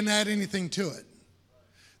 But they didn't add anything to it.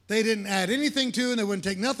 They didn't add anything to it, and they wouldn't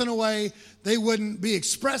take nothing away. They wouldn't be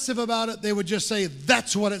expressive about it. They would just say,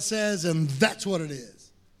 that's what it says, and that's what it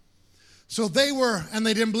is. So they were, and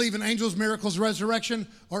they didn't believe in angels, miracles, resurrection,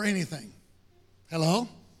 or anything. Hello?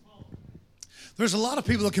 There's a lot of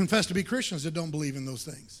people that confess to be Christians that don't believe in those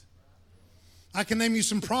things. I can name you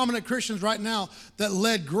some prominent Christians right now that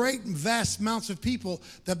led great and vast amounts of people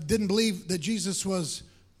that didn't believe that Jesus was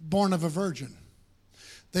born of a virgin.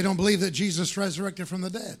 They don't believe that Jesus resurrected from the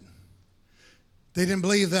dead. They didn't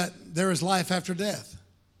believe that there is life after death.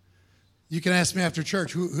 You can ask me after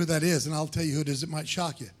church who that is, and I'll tell you who it is. It might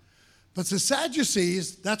shock you. But the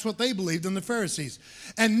Sadducees, that's what they believed, in the Pharisees.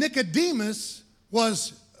 And Nicodemus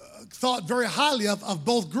was thought very highly of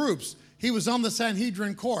both groups. He was on the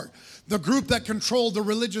Sanhedrin court, the group that controlled the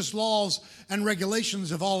religious laws and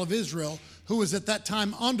regulations of all of Israel, who was at that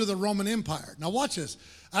time under the Roman Empire. Now watch this.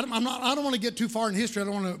 I don't want to get too far in history. I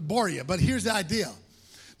don't want to bore you, but here's the idea.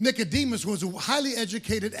 Nicodemus was a highly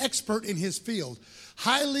educated expert in his field,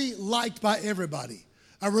 highly liked by everybody,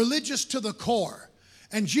 a religious to the core.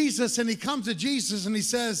 And he comes to Jesus and he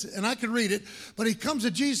says, and I can read it, but he comes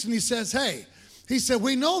to Jesus and he says, hey, he said,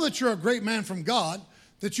 we know that you're a great man from God,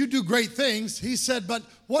 that you do great things. He said, but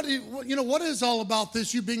what is all about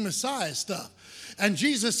this you being Messiah stuff? And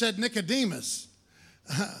Jesus said, Nicodemus,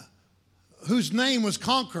 whose name was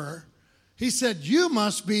Conqueror, he said, you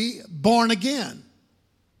must be born again.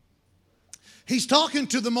 He's talking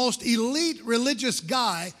to the most elite religious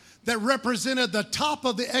guy that represented the top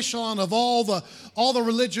of the echelon of all the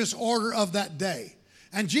religious order of that day.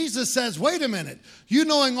 And Jesus says, wait a minute, you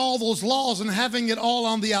knowing all those laws and having it all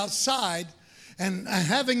on the outside and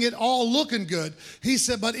having it all looking good, he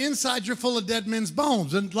said, but inside you're full of dead men's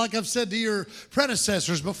bones. And like I've said to your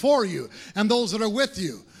predecessors before you and those that are with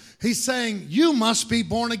you, he's saying, you must be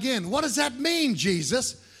born again. What does that mean,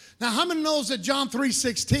 Jesus? Now, how many knows that John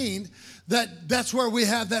 3:16, that's where we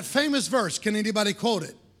have that famous verse? Can anybody quote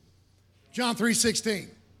it? John 3:16.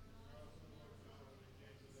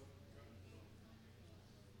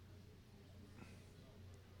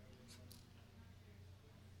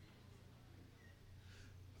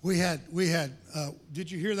 We had. Did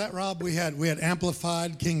you hear that, Rob? We had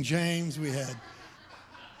Amplified, King James. We had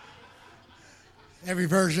every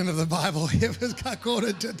version of the Bible. It was got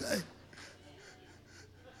quoted today.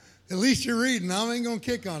 At least you're reading. I ain't gonna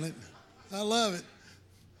kick on it. I love it.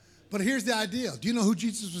 But here's the idea. Do you know who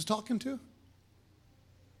Jesus was talking to?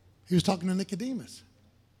 He was talking to Nicodemus.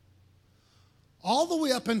 All the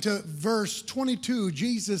way up into verse 22,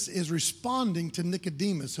 Jesus is responding to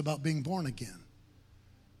Nicodemus about being born again.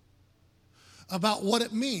 About what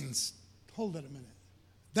it means. Hold it a minute.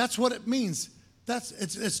 That's what it means.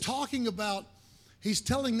 It's talking about, he's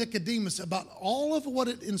telling Nicodemus about all of what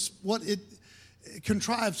it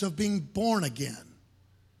contrives of being born again.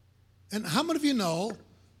 And how many of you know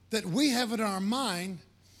that we have it in our mind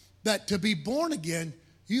that to be born again,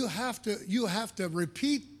 you have to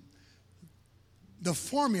repeat the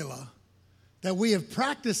formula that we have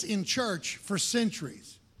practiced in church for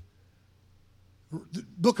centuries. The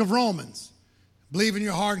book of Romans, believe in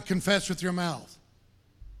your heart and confess with your mouth.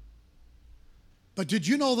 But did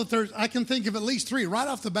you know that I can think of at least three, right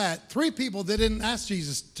off the bat, three people that didn't ask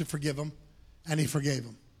Jesus to forgive them, and he forgave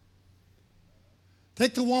them.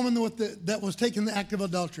 Take the woman that was taking the act of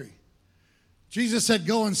adultery. Jesus said,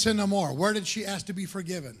 go and sin no more. Where did she ask to be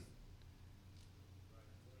forgiven?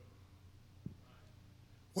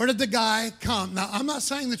 Where did the guy come? Now, I'm not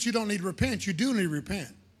saying that you don't need to repent. You do need to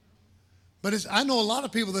repent. But I know a lot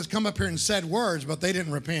of people that's come up here and said words, but they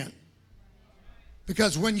didn't repent.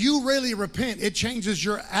 Because when you really repent, it changes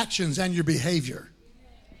your actions and your behavior.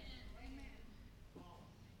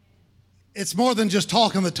 It's more than just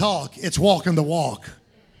talking the talk. It's walking the walk.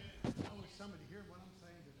 I wish somebody heard what I'm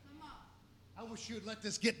saying today. I wish you'd let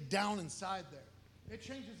this get down inside there. It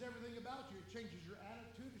changes everything about you. It changes your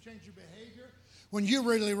attitude. It changes your behavior when you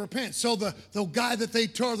really repent. So the guy that they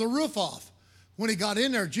tore the roof off, when he got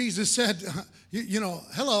in there, Jesus said,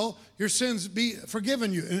 hello, your sins be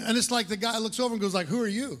forgiven you. And it's like the guy looks over and goes like, who are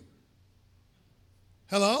you?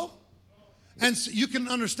 Hello? And so you can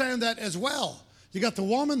understand that as well. You got the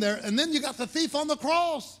woman there, and then you got the thief on the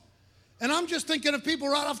cross. And I'm just thinking of people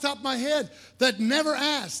right off the top of my head that never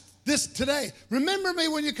asked this today. Remember me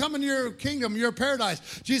when you come into your kingdom, your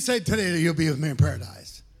paradise. Jesus said, today you'll be with me in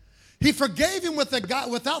paradise. He forgave him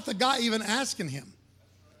without the guy even asking him.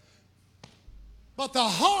 But the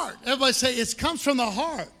heart, everybody say, it comes from the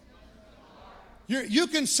heart. You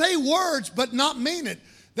can say words but not mean it.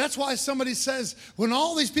 That's why somebody says, when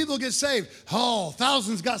all these people get saved,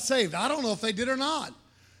 thousands got saved. I don't know if they did or not.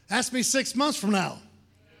 Ask me 6 months from now.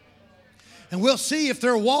 And we'll see if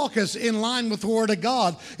their walk is in line with the Word of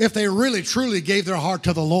God, if they really, truly gave their heart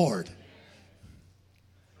to the Lord.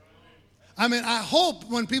 I mean, I hope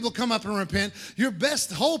when people come up and repent, your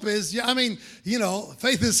best hope is,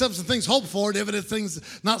 faith is substance of things hoped for, evidence of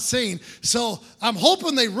things not seen. So I'm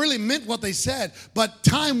hoping they really meant what they said, but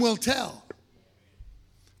time will tell.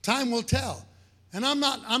 Time will tell. And I'm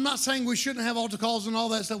not saying we shouldn't have altar calls and all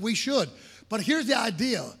that stuff. We should. But here's the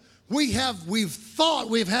idea. We've thought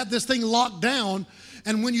we've had this thing locked down,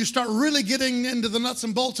 and when you start really getting into the nuts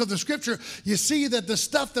and bolts of the scripture, you see that the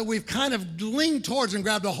stuff that we've kind of leaned towards and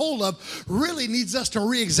grabbed a hold of really needs us to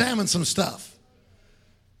re-examine some stuff.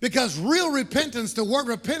 Because real repentance, the word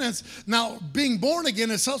repentance, now being born again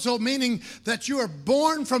is also meaning that you are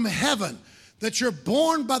born from heaven, that you're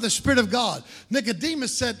born by the Spirit of God.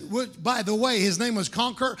 Nicodemus said, by the way, his name was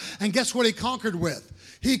Conquer, and guess what he conquered with?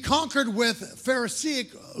 He conquered with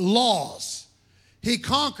Pharisaic laws. He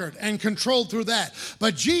conquered and controlled through that.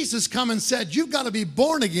 But Jesus come and said, you've got to be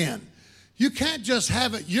born again. You can't just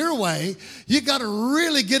have it your way. You got to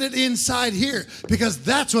really get it inside here, because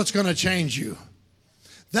that's what's going to change you.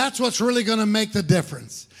 That's what's really going to make the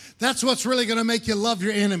difference. That's what's really going to make you love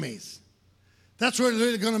your enemies. That's what's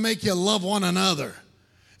really going to make you love one another.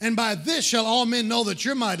 And by this shall all men know that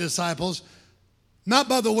you're my disciples, not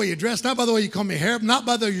by the way you dress, not by the way you comb your hair, not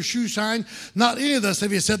by the way your shoes shine, not any of this.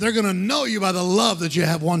 If you said, they're going to know you by the love that you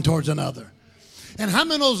have one towards another. And how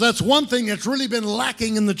many knows that's one thing that's really been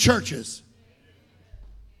lacking in the churches?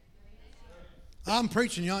 I'm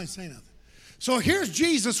preaching, y'all ain't saying nothing. So here's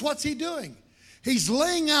Jesus. What's he doing? He's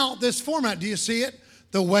laying out this format. Do you see it?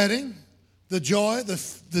 The wedding, the joy, the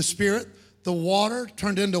Spirit, the water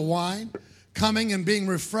turned into wine, coming and being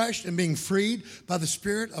refreshed and being freed by the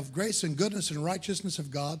Spirit of grace and goodness and righteousness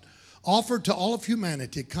of God, offered to all of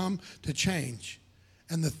humanity, come to change.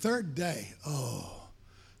 And the third day,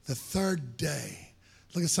 the third day.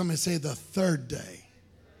 Look at somebody say the third day.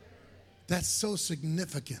 That's so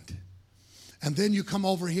significant. And then you come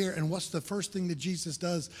over here, and what's the first thing that Jesus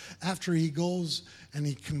does after he goes and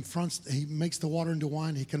he makes the water into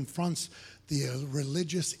wine? He confronts the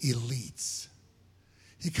religious elites.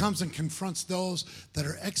 He comes and confronts those that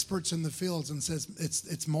are experts in the fields and says,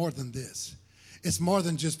 it's more than this. It's more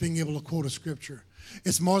than just being able to quote a scripture.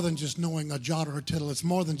 It's more than just knowing a jot or a tittle. It's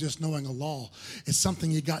more than just knowing a law. It's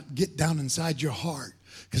something you got to get down inside your heart,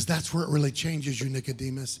 because that's where it really changes you,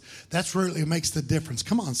 Nicodemus. That's where it really makes the difference.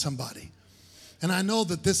 Come on, somebody. And I know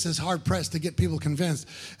that this is hard-pressed to get people convinced,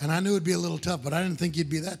 and I knew it'd be a little tough, but I didn't think you'd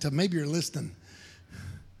be that tough. Maybe you're listening.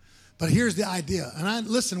 But here's the idea. And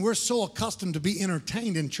listen, we're so accustomed to be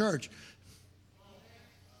entertained in church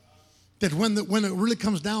that when it really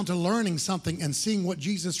comes down to learning something and seeing what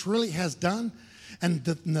Jesus really has done and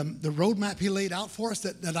the roadmap he laid out for us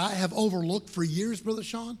that I have overlooked for years, Brother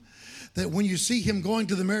Sean, that when you see him going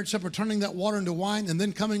to the marriage supper, turning that water into wine, and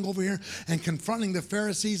then coming over here and confronting the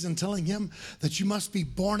Pharisees and telling him that you must be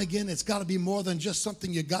born again. It's got to be more than just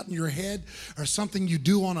something you got in your head or something you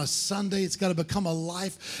do on a Sunday. It's got to become a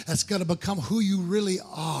life. It's got to become who you really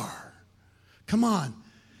are. Come on.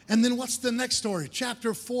 And then what's the next story?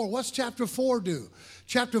 Chapter 4. What's chapter 4 do?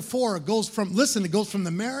 Chapter 4 goes from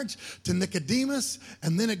the marriage to Nicodemus,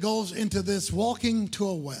 and then it goes into this walking to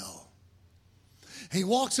a well. He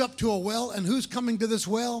walks up to a well, and who's coming to this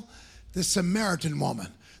well? The Samaritan woman.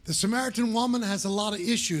 The Samaritan woman has a lot of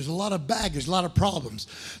issues, a lot of baggage, a lot of problems.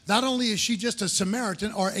 Not only is she just a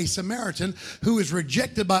Samaritan who is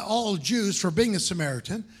rejected by all Jews for being a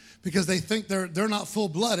Samaritan, because they think they're not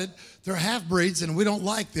full-blooded, they're half-breeds, and we don't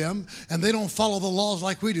like them, and they don't follow the laws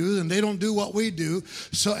like we do, and they don't do what we do,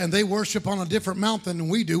 and they worship on a different mountain than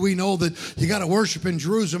we do. We know that you got to worship in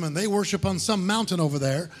Jerusalem, and they worship on some mountain over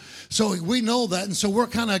there. So we know that, and so we're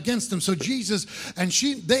kind of against them. So Jesus and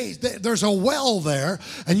there's a well there,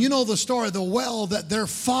 and you know the story, the well that their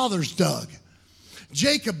fathers dug.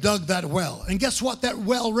 Jacob dug that well. And guess what that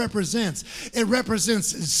well represents? It represents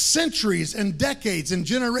centuries and decades and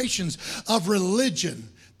generations of religion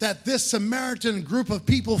that this Samaritan group of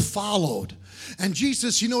people followed. And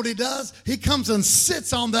Jesus, you know what he does? He comes and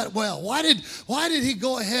sits on that well. Why did he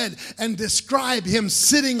go ahead and describe him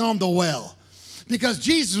sitting on the well? Because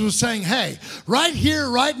Jesus was saying, hey, right here,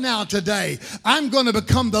 right now, today, I'm going to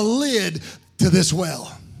become the lid to this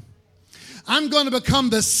well. I'm going to become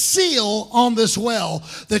the seal on this well,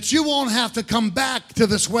 that you won't have to come back to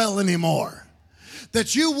this well anymore.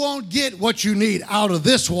 That you won't get what you need out of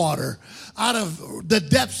this water, out of the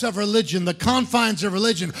depths of religion, the confines of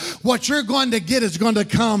religion. What you're going to get is going to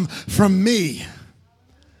come from me.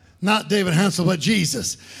 Not David Hansel, but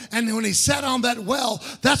Jesus. And when he sat on that well,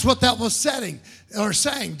 that's what that was saying.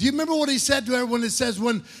 Do you remember what he said to everyone? It says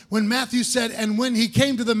when Matthew said, and when he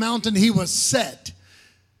came to the mountain, he was set.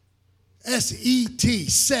 S-E-T,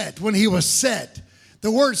 set, when he was set.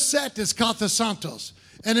 The word set is kathasantos,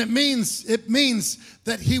 and it means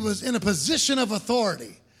that he was in a position of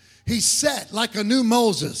authority. He set like a new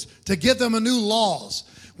Moses to give them a new laws,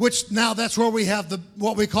 which now that's where we have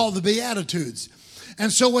what we call the Beatitudes.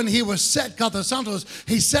 And so when he was set, kathasantos,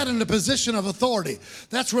 he sat in a position of authority.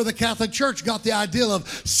 That's where the Catholic Church got the idea of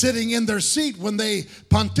sitting in their seat when they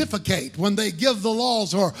pontificate, when they give the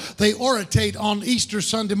laws, or they oratate on Easter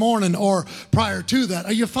Sunday morning or prior to that.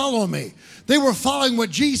 Are you following me? They were following what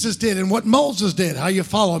Jesus did and what Moses did. Are you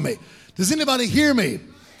following me? Does anybody hear me?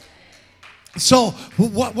 So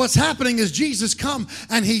what's happening is Jesus come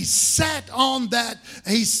and he sat on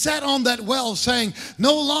that well, saying,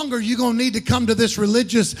 no longer you going to need to come to this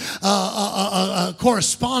religious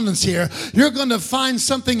correspondence here. You're going to find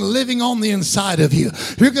something living on the inside of you.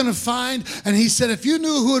 You're going to find, and he said, if you knew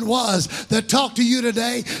who it was that talked to you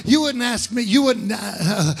today, you wouldn't ask me, you wouldn't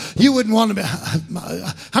want to be,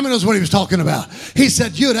 how many knows what he was talking about? He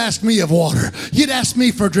said, you'd ask me of water. You'd ask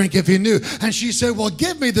me for a drink if you knew. And she said, well,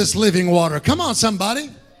 give me this living water. Come on, somebody.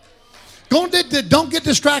 Don't get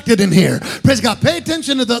distracted in here. Praise God. Pay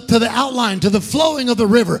attention to the outline, to the flowing of the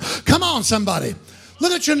river. Come on, somebody.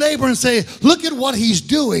 Look at your neighbor and say, look at what he's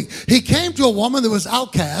doing. He came to a woman that was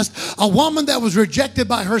outcast, a woman that was rejected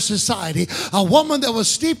by her society, a woman that was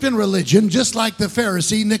steeped in religion, just like the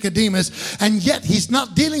Pharisee, Nicodemus, and yet he's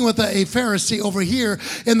not dealing with a Pharisee over here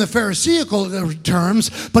in the Pharisaical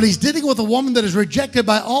terms, but he's dealing with a woman that is rejected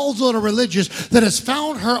by all that are religious, that has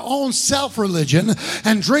found her own self-religion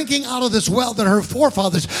and drinking out of this well that her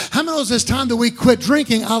forefathers. How many knows it's time that we quit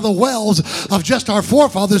drinking out of the wells of just our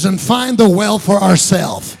forefathers and find the well for ourselves?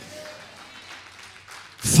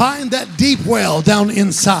 Find that deep well down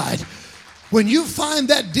inside. When you find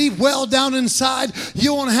that deep well down inside,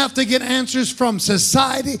 you won't have to get answers from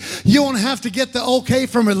society. You won't have to get the okay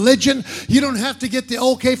from religion. You don't have to get the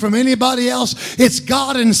okay from anybody else. It's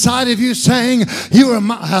God inside of you saying, you are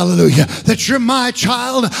my, hallelujah, that you're my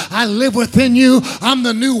child. I live within you. I'm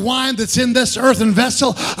the new wine that's in this earthen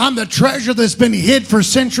vessel. I'm the treasure that's been hid for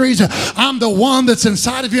centuries. I'm the one that's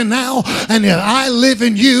inside of you now. And if I live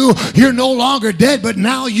in you, you're no longer dead, but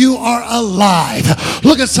now you are alive.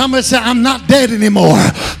 Look at somebody and say, I'm not dead anymore.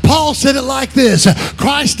 Paul said it like this: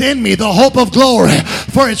 Christ in me, the hope of glory.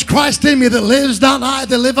 For it's Christ in me that lives, not I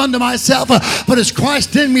that live unto myself, but it's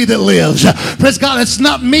Christ in me that lives. Praise God. It's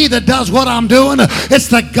not me that does what I'm doing. It's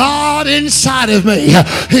the God inside of me.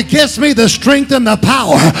 He gives me the strength and the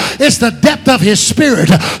power. It's the depth of his spirit,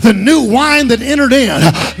 the new wine that entered in.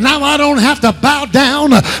 Now I don't have to bow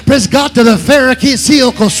down, praise God, to the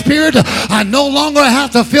Pharisaical spirit. I no longer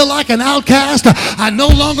have to feel like an outcast. I no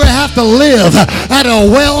longer have to live at a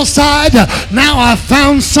well side. Now I've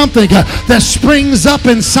found something that springs up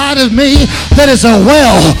inside of me that is a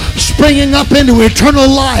well springing up into eternal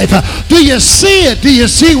life. Do you see it? Do you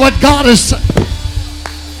see what God is?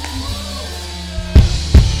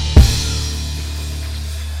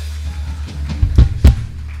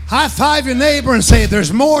 High five your neighbor and say,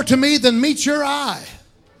 there's more to me than meets your eye.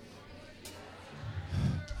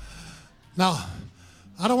 Now,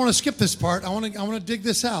 I don't want to skip this part. I want to dig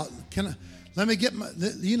this out. Let me get my,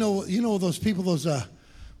 you know those people, those what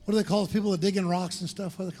do they call those people that dig in rocks and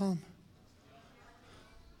stuff? What do they call them?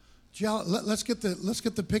 Let's get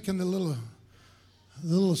the pick and the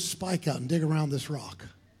little spike out and dig around this rock.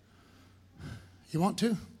 You want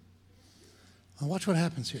to? Now watch what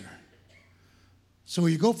happens here. So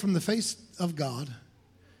you go from the face of God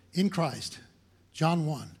in Christ, John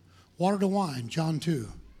 1. Water to wine, John 2.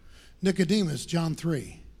 Nicodemus, John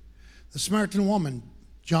 3. The Samaritan woman,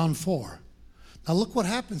 John 4. Now look what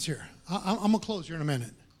happens here. I'm going to close here in a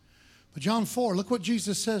minute. But John 4, look what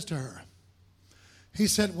Jesus says to her. He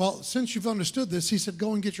said, well, since you've understood this, he said,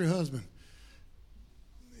 go and get your husband.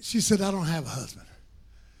 She said, I don't have a husband.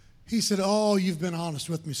 He said, oh, you've been honest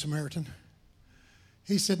with me, Samaritan.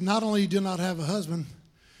 He said, not only do you not have a husband,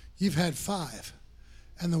 you've had 5.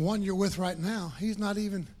 And the one you're with right now, he's not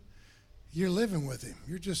even, you're living with him.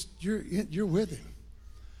 You're with him.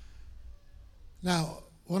 Now,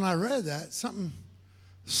 when I read that, something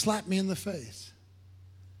slapped me in the face.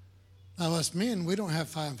 Now, us men, we don't have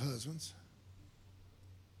 5 husbands.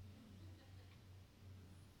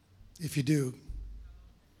 If you do,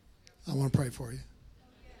 I want to pray for you.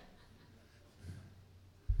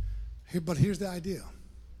 But here's the idea.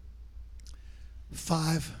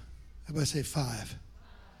 5, everybody say 5.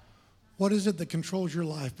 What is it that controls your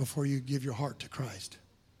life before you give your heart to Christ?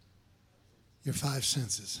 Your 5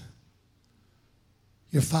 senses.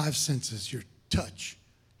 Your 5 senses, your touch,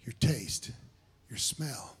 your taste, your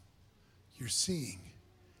smell, your seeing,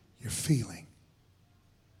 your feeling.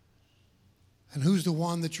 And who's the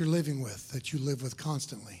one that you're living with, that you live with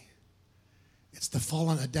constantly? It's the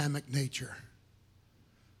fallen Adamic nature.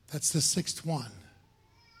 That's the 6th one.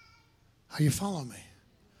 Are you following me?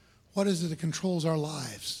 What is it that controls our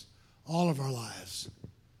lives, all of our lives,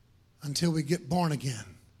 until we get born again,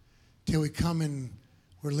 till we come in,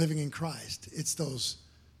 we're living in Christ? It's those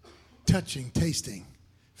touching, tasting,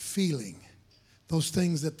 feeling, those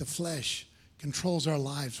things that the flesh controls our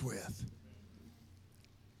lives with.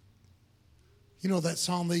 You know that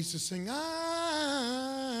song they used to sing,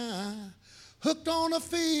 hooked on a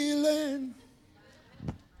feeling.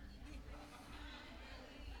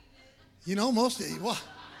 You know, most of you, well,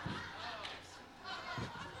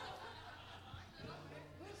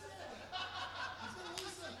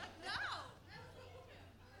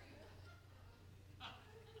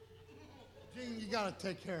 Jean, you got to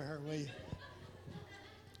take care of her, will you?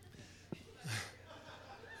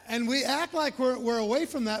 And we act like we're away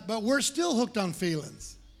from that, but we're still hooked on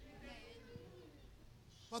feelings.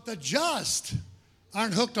 But the just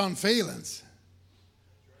aren't hooked on feelings.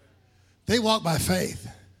 They walk by faith.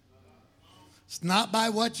 It's not by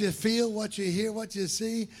what you feel, what you hear, what you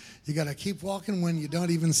see. You got to keep walking when you don't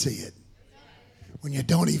even see it. When you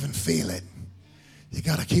don't even feel it. You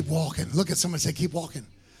got to keep walking. Look at somebody and say, keep walking.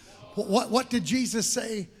 What did Jesus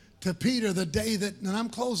say to Peter the day that, and I'm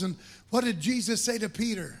closing, what did Jesus say to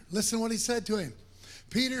Peter? Listen what he said to him.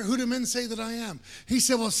 Peter, who do men say that I am? He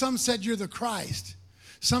said, well, some said you're the Christ.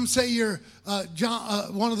 Some say you're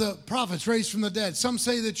one of the prophets raised from the dead. Some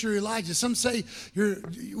say that you're Elijah. Some say you're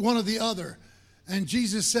one of the other. And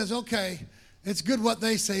Jesus says, okay, it's good what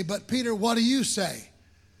they say, but Peter, what do you say?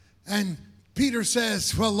 And Peter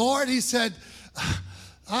says, well, Lord, he said,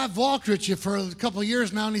 I've walked with you for a couple of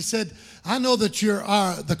years now, and he said, I know that you're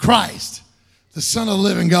the Christ, the Son of the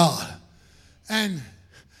living God. And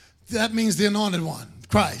that means the anointed one,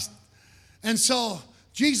 Christ. And so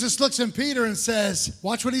Jesus looks at Peter and says,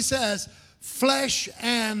 watch what he says, flesh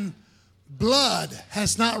and blood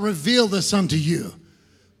has not revealed this unto you.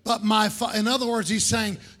 But in other words, he's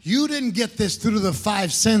saying, you didn't get this through the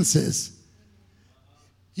five senses.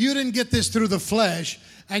 You didn't get this through the flesh,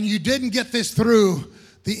 and you didn't get this through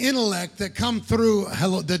the intellect that come through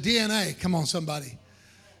the DNA. Come on, somebody.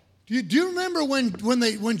 Do you remember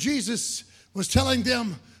when Jesus was telling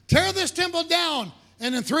them, tear this temple down,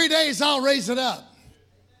 and in 3 days I'll raise it up?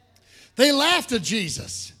 They laughed at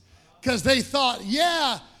Jesus because they thought,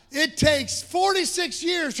 yeah, it takes 46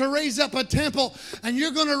 years to raise up a temple, and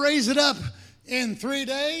you're going to raise it up in 3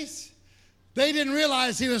 days? They didn't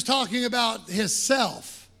realize he was talking about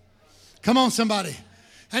himself. Come on, somebody.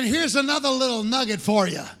 And here's another little nugget for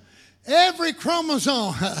you. Every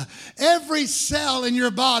chromosome, every cell in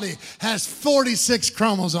your body has 46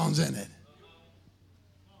 chromosomes in it.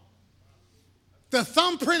 The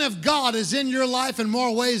thumbprint of God is in your life in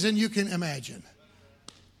more ways than you can imagine.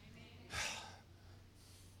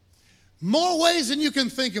 More ways than you can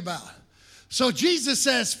think about. So Jesus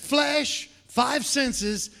says flesh, five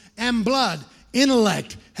senses, and blood,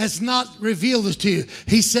 intellect, has not revealed this to you.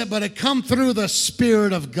 He said, but it come through the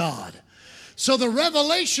Spirit of God. So the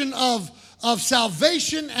revelation of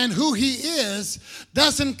salvation and who he is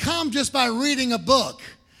doesn't come just by reading a book.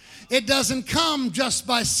 It doesn't come just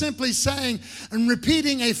by simply saying and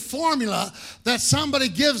repeating a formula that somebody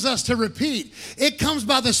gives us to repeat. It comes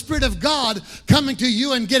by the Spirit of God coming to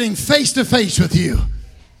you and getting face to face with you.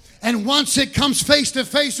 And once it comes face to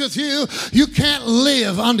face with you, you can't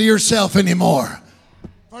live under yourself anymore.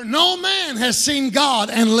 For no man has seen God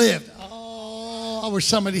and lived. Oh, I wish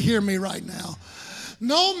somebody hear me right now.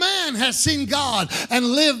 No man has seen God and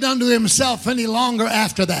lived unto himself any longer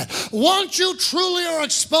after that. Once you truly are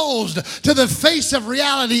exposed to the face of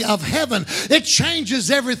reality of heaven, it changes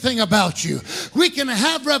everything about you. We can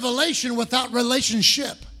have revelation without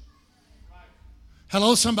relationship.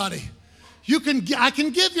 Hello, somebody. I can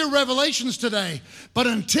give you revelations today, but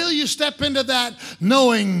until you step into that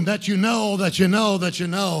knowing that you know, that you know, that you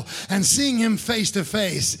know, and seeing him face to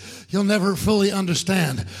face, you'll never fully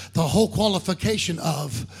understand the whole qualification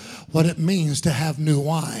of what it means to have new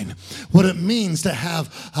wine, what it means to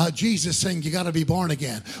have Jesus saying you got to be born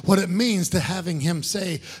again, what it means to having him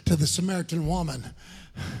say to the Samaritan woman,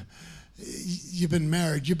 you've been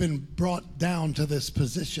married, you've been brought down to this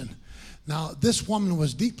position. Now, this woman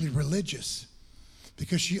was deeply religious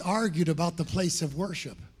because she argued about the place of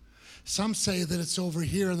worship. Some say that it's over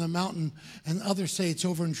here in the mountain, and others say it's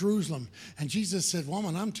over in Jerusalem. And Jesus said,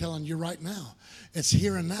 woman, I'm telling you right now, it's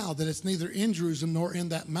here and now, that it's neither in Jerusalem nor in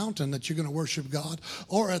that mountain that you're going to worship God,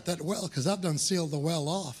 or at that well, because I've done sealed the well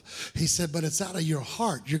off. He said, but it's out of your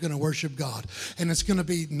heart you're going to worship God. And it's going to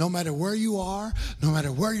be no matter where you are, no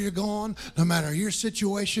matter where you're going, no matter your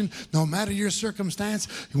situation, no matter your circumstance,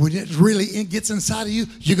 when it really gets inside of you,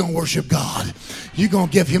 you're going to worship God. You're going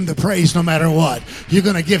to give him the praise no matter what. You're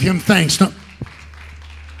going to give him thanks.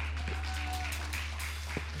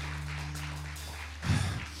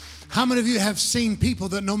 How many of you have seen people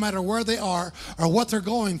that no matter where they are or what they're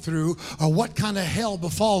going through or what kind of hell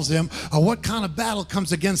befalls them or what kind of battle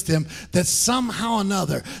comes against them, that somehow or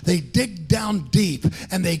another they dig down deep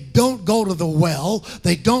and they don't go to the well,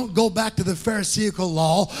 they don't go back to the Pharisaical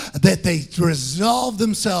law, that they resolve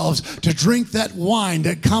themselves to drink that wine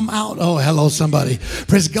that come out, oh hello somebody,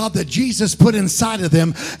 praise God, that Jesus put inside of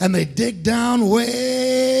them, and they dig down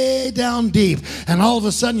way down deep, and all of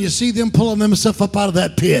a sudden you see them pulling themselves up out of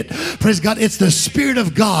that pit. Praise God. It's the Spirit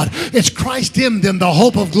of God. It's Christ in them, the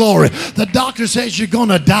hope of glory. The doctor says you're going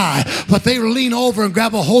to die, but they lean over and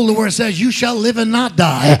grab a hold of where it says you shall live and not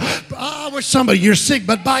die. I wish somebody, you're sick,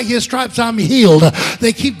 but by his stripes I'm healed.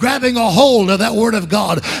 They keep grabbing a hold of that word of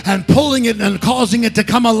God and pulling it and causing it to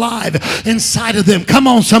come alive inside of them. Come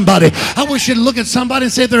on, somebody. I wish you'd look at somebody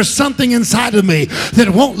and say, there's something inside of me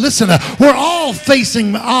that won't listen. We're all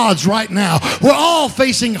facing odds right now. We're all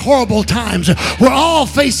facing horrible times. We're all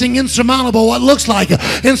facing insurmountable, what looks like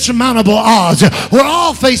insurmountable odds. We're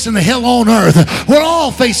all facing the hell on earth. We're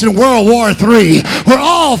all facing World War III. We're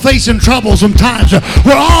all facing trouble sometimes.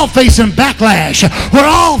 We're all facing backlash. We're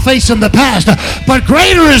all facing the past. But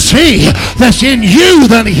greater is he that's in you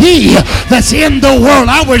than he that's in the world.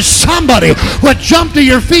 I wish somebody would jump to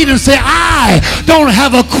your feet and say, I don't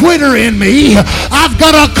have a quitter in me. I've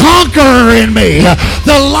got a conqueror in me.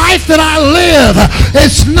 The life that I live,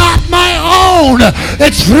 it's not my own.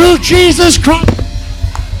 It's through Jesus Christ.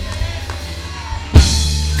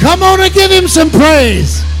 Come on and give him some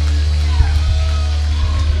praise.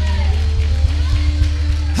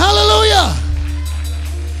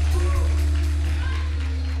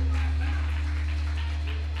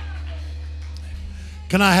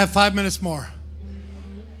 Can I have 5 minutes more?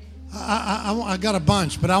 I got a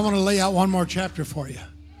bunch, but I want to lay out one more chapter for you.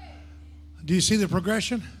 Do you see the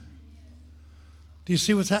progression? Do you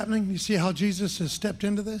see what's happening? Do you see how Jesus has stepped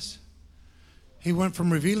into this? He went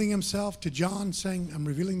from revealing himself to John saying, I'm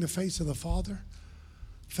revealing the face of the Father,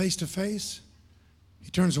 face to face.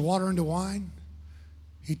 He turns the water into wine.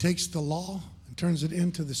 He takes the law and turns it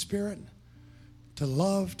into the Spirit, to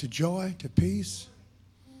love, to joy, to peace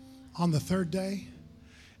on the third day.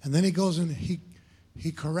 And then he goes and he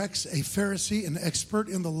corrects a Pharisee, an expert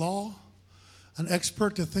in the law, an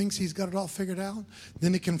expert that thinks he's got it all figured out.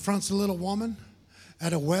 Then he confronts a little woman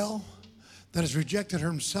at a well that has rejected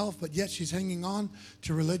himself, but yet she's hanging on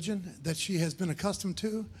to religion that she has been accustomed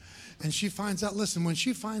to. And she finds out, listen, when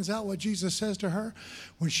she finds out what Jesus says to her,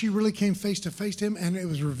 when she really came face to face to him and it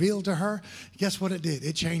was revealed to her, guess what it did?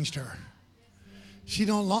 It changed her. She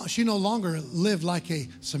no longer lived like a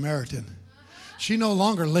Samaritan. She no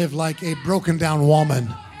longer lived like a broken down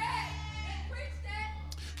woman.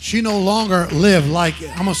 She no longer lived like,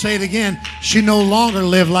 I'm going to say it again, she no longer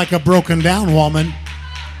lived like a broken down woman.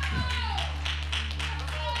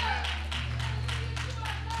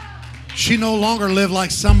 She no longer lived like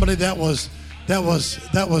somebody that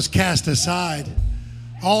was cast aside.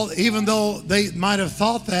 Even though they might have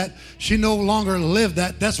thought that, she no longer lived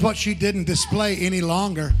that. That's what she didn't display any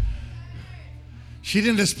longer. She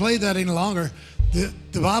didn't display that any longer.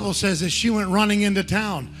 The Bible says that she went running into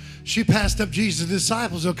town. She passed up Jesus'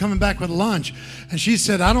 disciples who were coming back with lunch, and she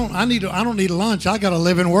said, I don't need lunch. I got a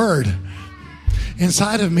living word.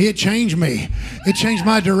 Inside of me, it changed me. It changed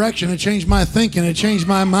my direction. It changed my thinking. It changed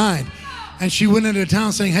my mind. And she went into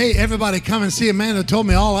town saying, hey, everybody come and see a man who told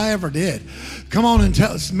me all I ever did. Come on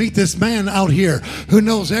and meet this man out here who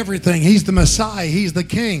knows everything. He's the Messiah. He's the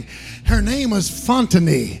King. Her name was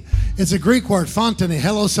Fontany. It's a Greek word, Fontany.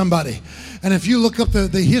 Hello, somebody. And if you look up the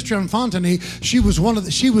history on Fontany, she was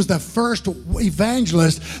the first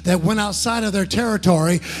evangelist that went outside of their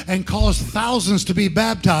territory and caused thousands to be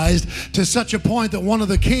baptized, to such a point that one of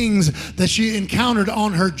the kings that she encountered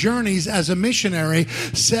on her journeys as a missionary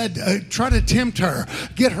said, try to tempt her,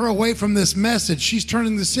 get her away from this message. She's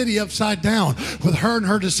turning the city upside down with her and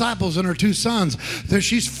her disciples and her two sons.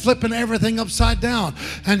 She's flipping everything upside down.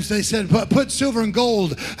 And they said, put silver and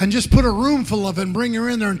gold and just put a room full of it and bring her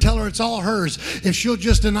in there and tell her it's all hers if she'll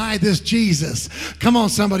just deny this Jesus. Come on,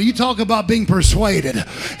 somebody. You talk about being persuaded.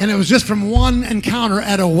 And it was just from one encounter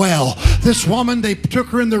at a well. This woman, they took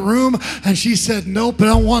her in the room and she said, nope, I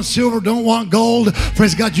don't want silver, don't want gold.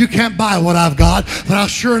 Praise God, you can't buy what I've got, but I'll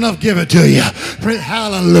sure enough give it to you. Praise,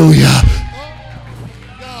 hallelujah.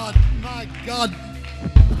 Oh, God, my God.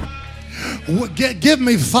 Give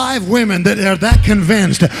me 5 women that are that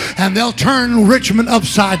convinced and they'll turn Richmond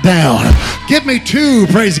upside down. Give me 2,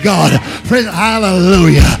 praise God. Praise,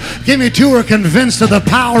 hallelujah. Give me 2 who are convinced of the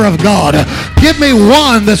power of God. Give me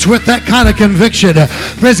 1 that's with that kind of conviction.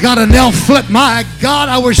 Praise God, and they'll flip. My God,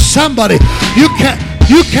 I wish somebody, you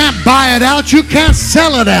can't buy it out. You can't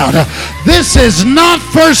sell it out. This is not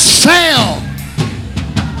for sale.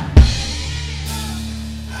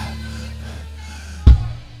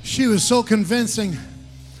 She was so convincing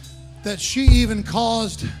that she even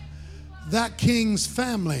caused that king's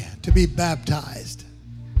family to be baptized.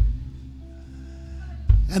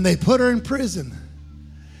 And they put her in prison.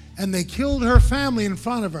 And they killed her family in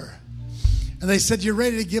front of her. And they said, you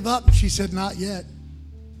ready to give up? And she said, not yet.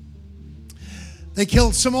 They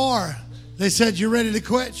killed some more. They said, you ready to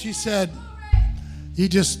quit? She said, you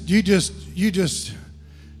just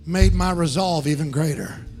made my resolve even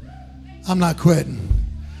greater. I'm not quitting.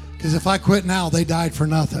 Because if I quit now, they died for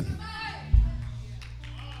nothing.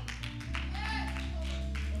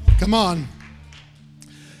 Come on.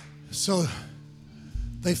 So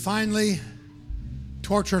they finally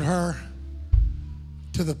tortured her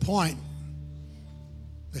to the point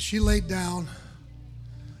that she laid down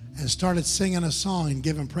and started singing a song and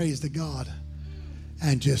giving praise to God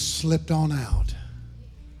and just slipped on out,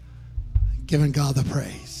 giving God the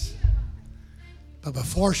praise. But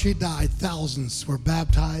before she died, thousands were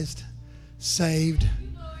baptized, saved,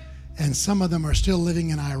 and some of them are still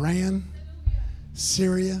living in Iran,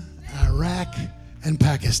 Syria, Iraq, and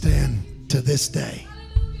Pakistan to this day.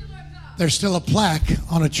 There's still a plaque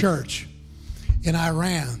on a church in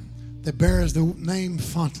Iran that bears the name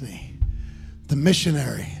Fontany, the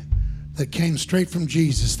missionary that came straight from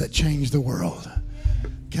Jesus that changed the world.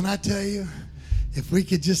 Can I tell you, if we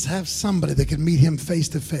could just have somebody that could meet him face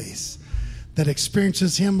to face, that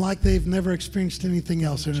experiences him like they've never experienced anything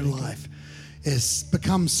else in their life, it's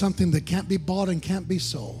become something that can't be bought and can't be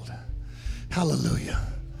sold. Hallelujah.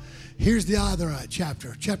 Here's the other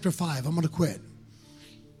chapter 5. I'm going to quit.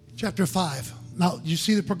 Chapter 5. Now, you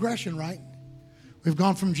see the progression, right? We've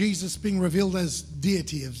gone from Jesus being revealed as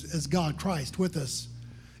deity, as God, Christ with us,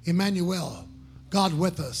 Emmanuel, God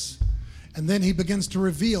with us. And then he begins to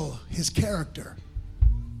reveal his character.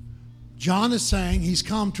 John is saying he's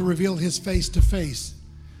come to reveal his face to face,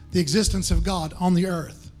 the existence of God on the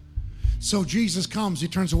earth. So Jesus comes, he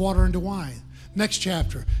turns the water into wine. Next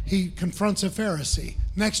chapter, he confronts a Pharisee.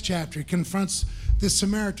 Next chapter, he confronts this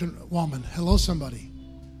Samaritan woman. Hello, somebody.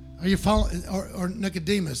 Are you following? Or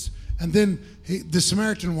Nicodemus. And then the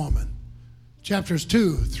Samaritan woman. Chapters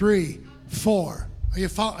 2, 3, 4. Are you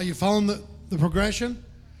following the progression?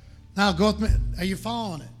 Now go with me. Are you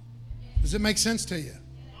following it? Does it make sense to you?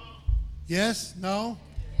 Yes? No?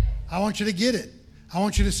 I want you to get it. I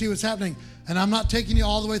want you to see what's happening. And I'm not taking you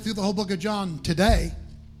all the way through the whole book of John today,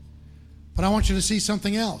 but I want you to see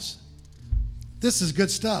something else. This is good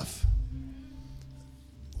stuff.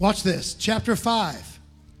 Watch this. Chapter 5.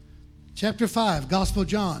 Chapter 5, Gospel of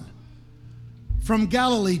John. From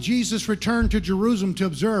Galilee, Jesus returned to Jerusalem to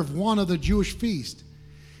observe one of the Jewish feasts.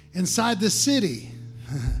 Inside the city,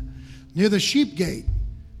 near the sheep gate,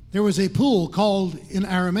 there was a pool called in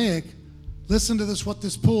Aramaic, listen to this, what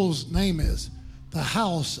this pool's name is, the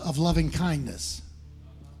house of loving kindness.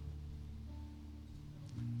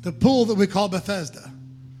 The pool that we call Bethesda.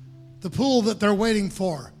 The pool that they're waiting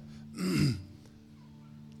for.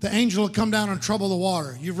 The angel will come down and trouble the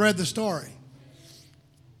water. You've read the story.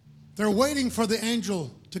 They're waiting for the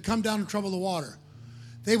angel to come down and trouble the water.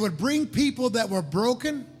 They would bring people that were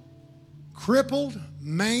broken, crippled,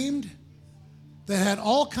 maimed, that had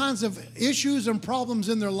all kinds of issues and problems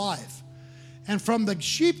in their life. And from the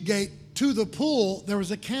sheep gate to the pool, there was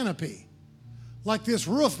a canopy, like this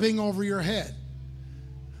roof being over your head.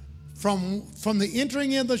 From the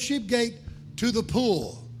entering in the sheep gate to the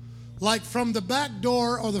pool, like from the back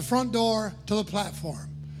door or the front door to the platform,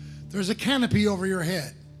 there's a canopy over your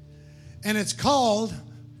head. And it's called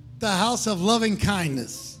the house of loving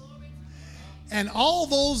kindness. And all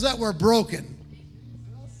those that were broken,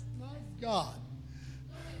 God,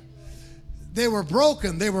 they were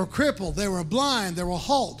broken, they were crippled, they were blind, they were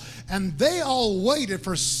halt, and they all waited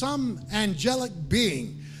for some angelic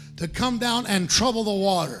being to come down and trouble the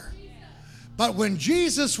water. But when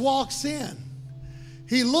Jesus walks in,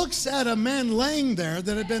 he looks at a man laying there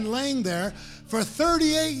that had been laying there for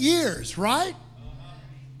 38 years, right?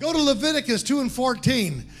 Go to Leviticus 2 and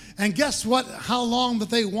 14, and guess what? How long that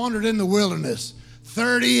they wandered in the wilderness?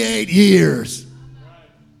 38 years.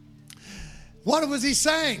 What was he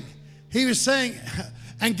saying? He was saying,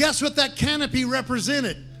 and guess what that canopy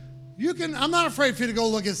represented? I'm not afraid for you to go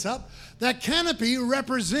look this up. That canopy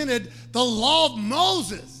represented the law of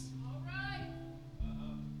Moses.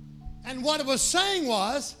 And what it was saying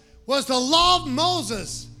was the law of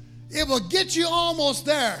Moses. It will get you almost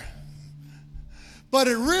there, but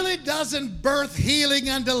it really doesn't birth healing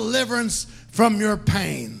and deliverance from your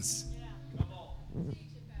pains.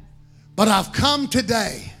 But I've come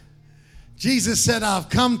today. Jesus said, I've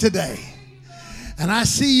come today. And I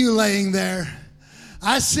see you laying there.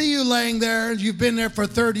 I see you laying there. You've been there for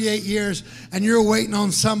 38 years and you're waiting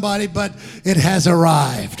on somebody, but it has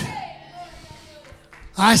arrived.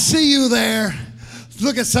 I see you there.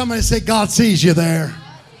 Look at somebody and say, God sees you there.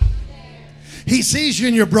 He sees you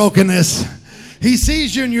in your brokenness. He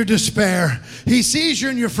sees you in your despair. He sees you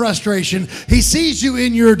in your frustration. He sees you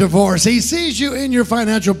in your divorce. He sees you in your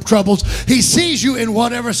financial troubles. He sees you in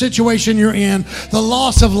whatever situation you're in, the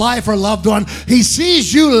loss of life or loved one. He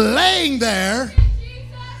sees you laying there.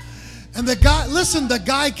 And the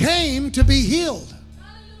guy came to be healed.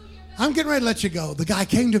 I'm getting ready to let you go. The guy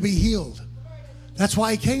came to be healed. That's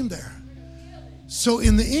why he came there. So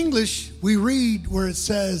in the English, we read where it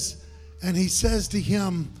says, and he says to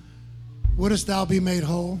him, wouldest thou be made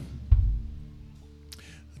whole?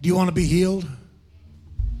 Do you want to be healed?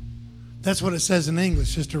 That's what it says in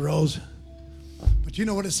English, Sister Rose. But you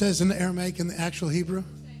know what it says in the Aramaic and the actual Hebrew?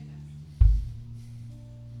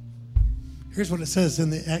 Here's what it says in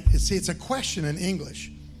the, see, it's a question in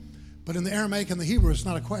English, but in the Aramaic and the Hebrew, it's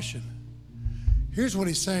not a question. Here's what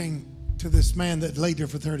he's saying to this man that laid there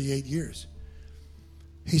for 38 years.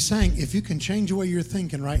 He's saying, if you can change the way you're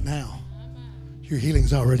thinking right now, your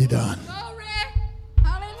healing's already done. Glory.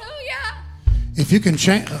 Hallelujah. If you can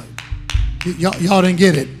change, y'all didn't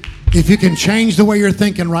get it. If you can change the way you're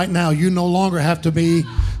thinking right now, you no longer have to be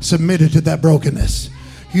submitted to that brokenness.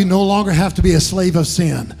 You no longer have to be a slave of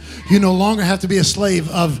sin. You no longer have to be a slave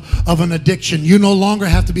of an addiction. You no longer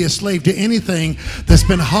have to be a slave to anything that's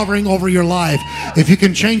been hovering over your life. If you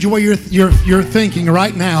can change the way you're thinking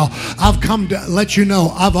right now, I've come to let you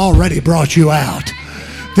know I've already brought you out.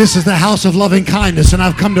 This is the house of loving kindness, and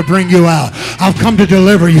I've come to bring you out. I've come to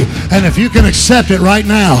deliver you. And if you can accept it right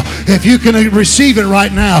now, if you can receive it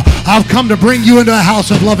right now, I've come to bring you into a house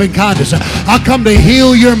of loving kindness. I've come to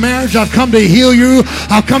heal your marriage. I've come to heal you.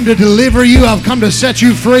 I've come to deliver you. I've come to set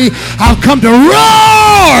you free. I've come to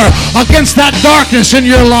roar against that darkness in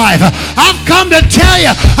your life. I've come to tell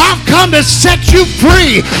you, I've come to set you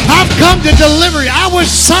free. I've come to deliver you. I wish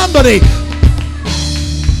somebody,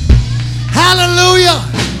 hallelujah.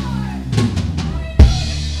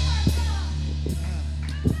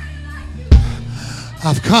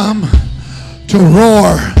 I've come to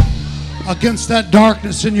roar against that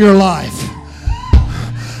darkness in your life.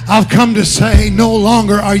 I've come to say, no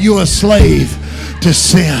longer are you a slave to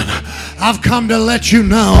sin. I've come to let you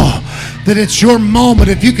know that it's your moment.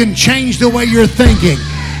 If you can change the way you're thinking,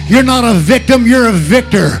 you're not a victim, you're a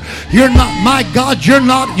victor. You're not, my God, you're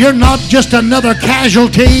not just another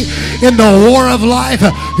casualty in the war of life.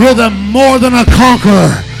 You're the more than a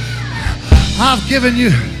conqueror. I've given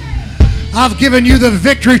you the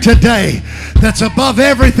victory today that's above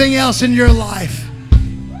everything else in your life.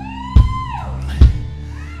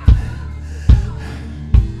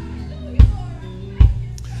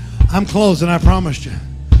 I'm closing, I promised you.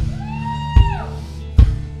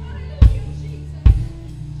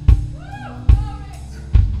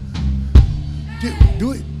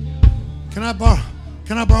 Do it. Can I borrow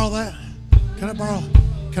that? Can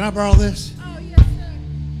I borrow this?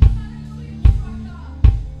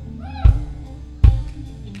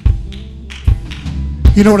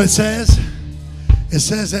 You know what it says? It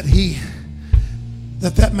says that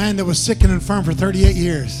that man that was sick and infirm for 38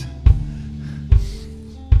 years,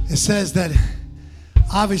 it says that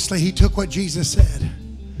obviously he took what Jesus said.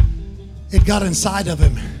 It got inside of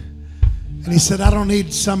him. And he said, I don't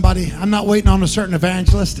need somebody. I'm not waiting on a certain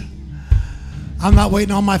evangelist. I'm not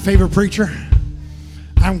waiting on my favorite preacher.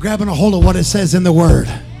 I'm grabbing a hold of what it says in the Word.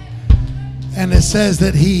 And it says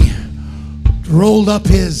that he rolled up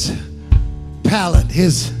his pallet,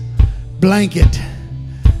 his blanket.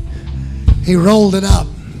 He rolled it up.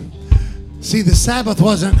 See, the Sabbath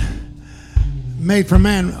wasn't made for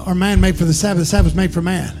man, or man made for the Sabbath. The Sabbath was made for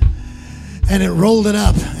man. And it rolled it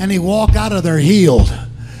up, and he walked out of there healed.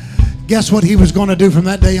 Guess what he was going to do from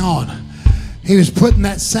that day on? He was putting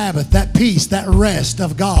that Sabbath, that peace, that rest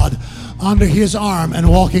of God under his arm and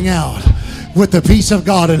walking out with the peace of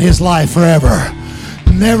God in his life forever.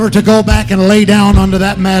 Never to go back and lay down under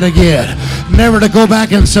that mat again. Never to go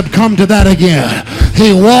back and succumb to that again.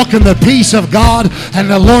 He walked in the peace of God, and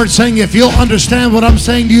the Lord saying, if you'll understand what I'm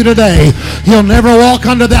saying to you today, you'll never walk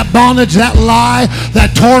under that bondage, that lie,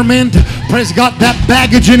 that torment, praise God, that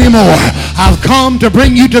baggage anymore. I've come to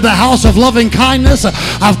bring you to the house of loving kindness.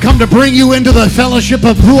 I've come to bring you into the fellowship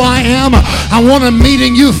of who I am. I want to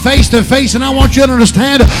meeting you face to face, and I want you to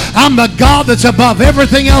understand I'm the God that's above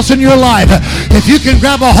everything else in your life. If you can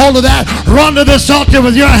grab a hold of that, run to this altar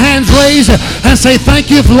with your hands raised and say, thank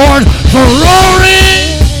you, Lord, for roaring.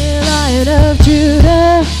 Lion of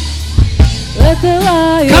Judah, let the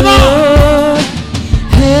lion Come on. roar.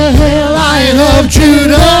 Hail, hail, Lion of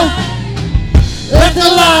Judah, let the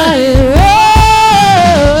lion roar.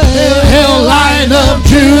 Hail, hail, Lion of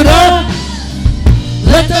Judah,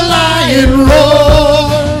 let the lion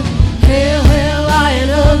roar. Hail, hail, Lion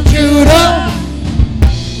of Judah,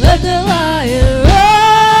 let the lion roar.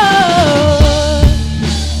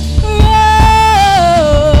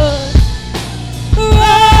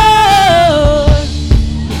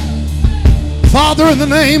 Father, in the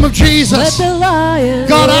name of Let Jesus, the lion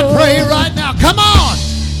God, I roar. pray right now. Come on.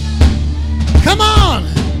 Come on.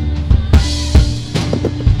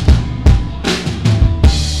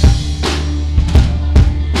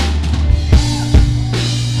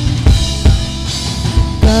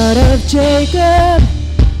 God of Jacob,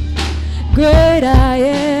 great I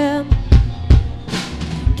am,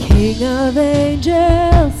 King of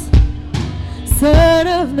angels, Son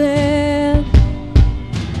of man,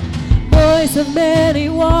 voice of many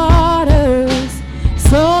waters,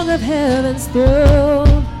 song of heaven's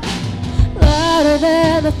throne, louder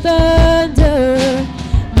than the thunder,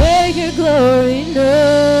 make your glory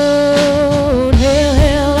known. Hail,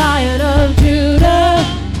 hail, Lion of Judah,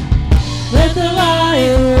 let the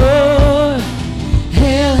lion roar.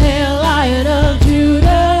 Hail, hail, Lion of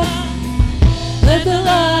Judah, let the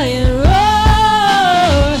lion roar.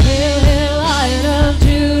 Hail, hail, Lion of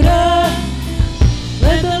Judah,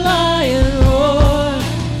 let the lion roar.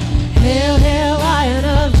 Hail, hail, Lion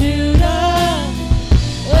of Judah,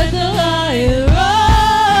 let the lion roar.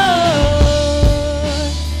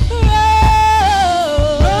 Roar.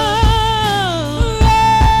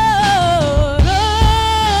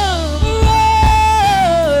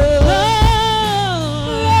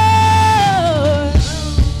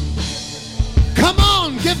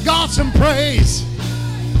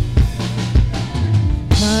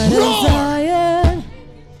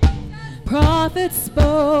 prophets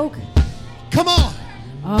spoke. Come on.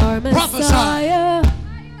 Our Messiah,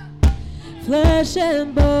 flesh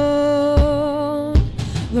and bone.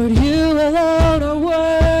 Lord, you alone are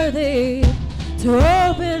worthy to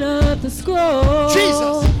open up the scroll.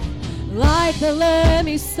 Jesus. Like the lamb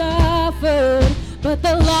you suffered, but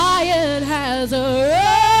the lion has arose.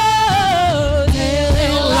 Hail,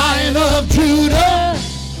 hail, Lion of Judah,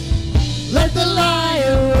 let the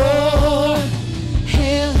lion roar.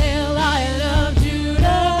 Hail, hail, Lion of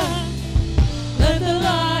Judah, let the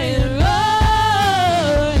lion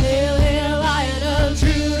roar. Hail, hail, Lion of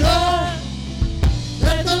Judah,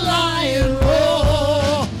 let the lion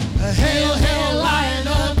roar. Hail, hail, Lion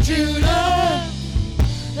of Judah,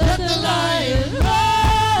 let the lion roar.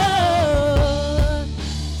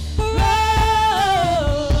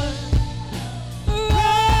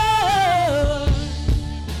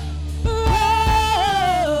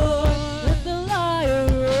 Let the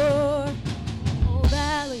lion roar. Oh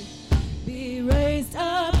valley, be raised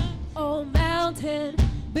up. Oh mountain,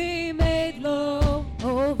 be made low.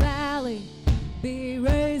 Oh valley, be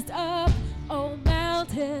raised up. Oh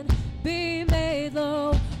mountain, be made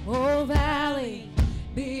low. Oh valley,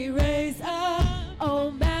 be raised up.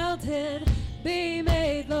 Oh mountain, be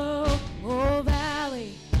made low. Oh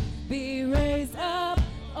valley, be raised up.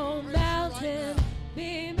 Oh mountain,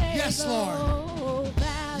 be made Yes, low. Lord. Oh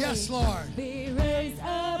valley, Yes, Lord. be raised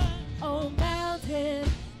up.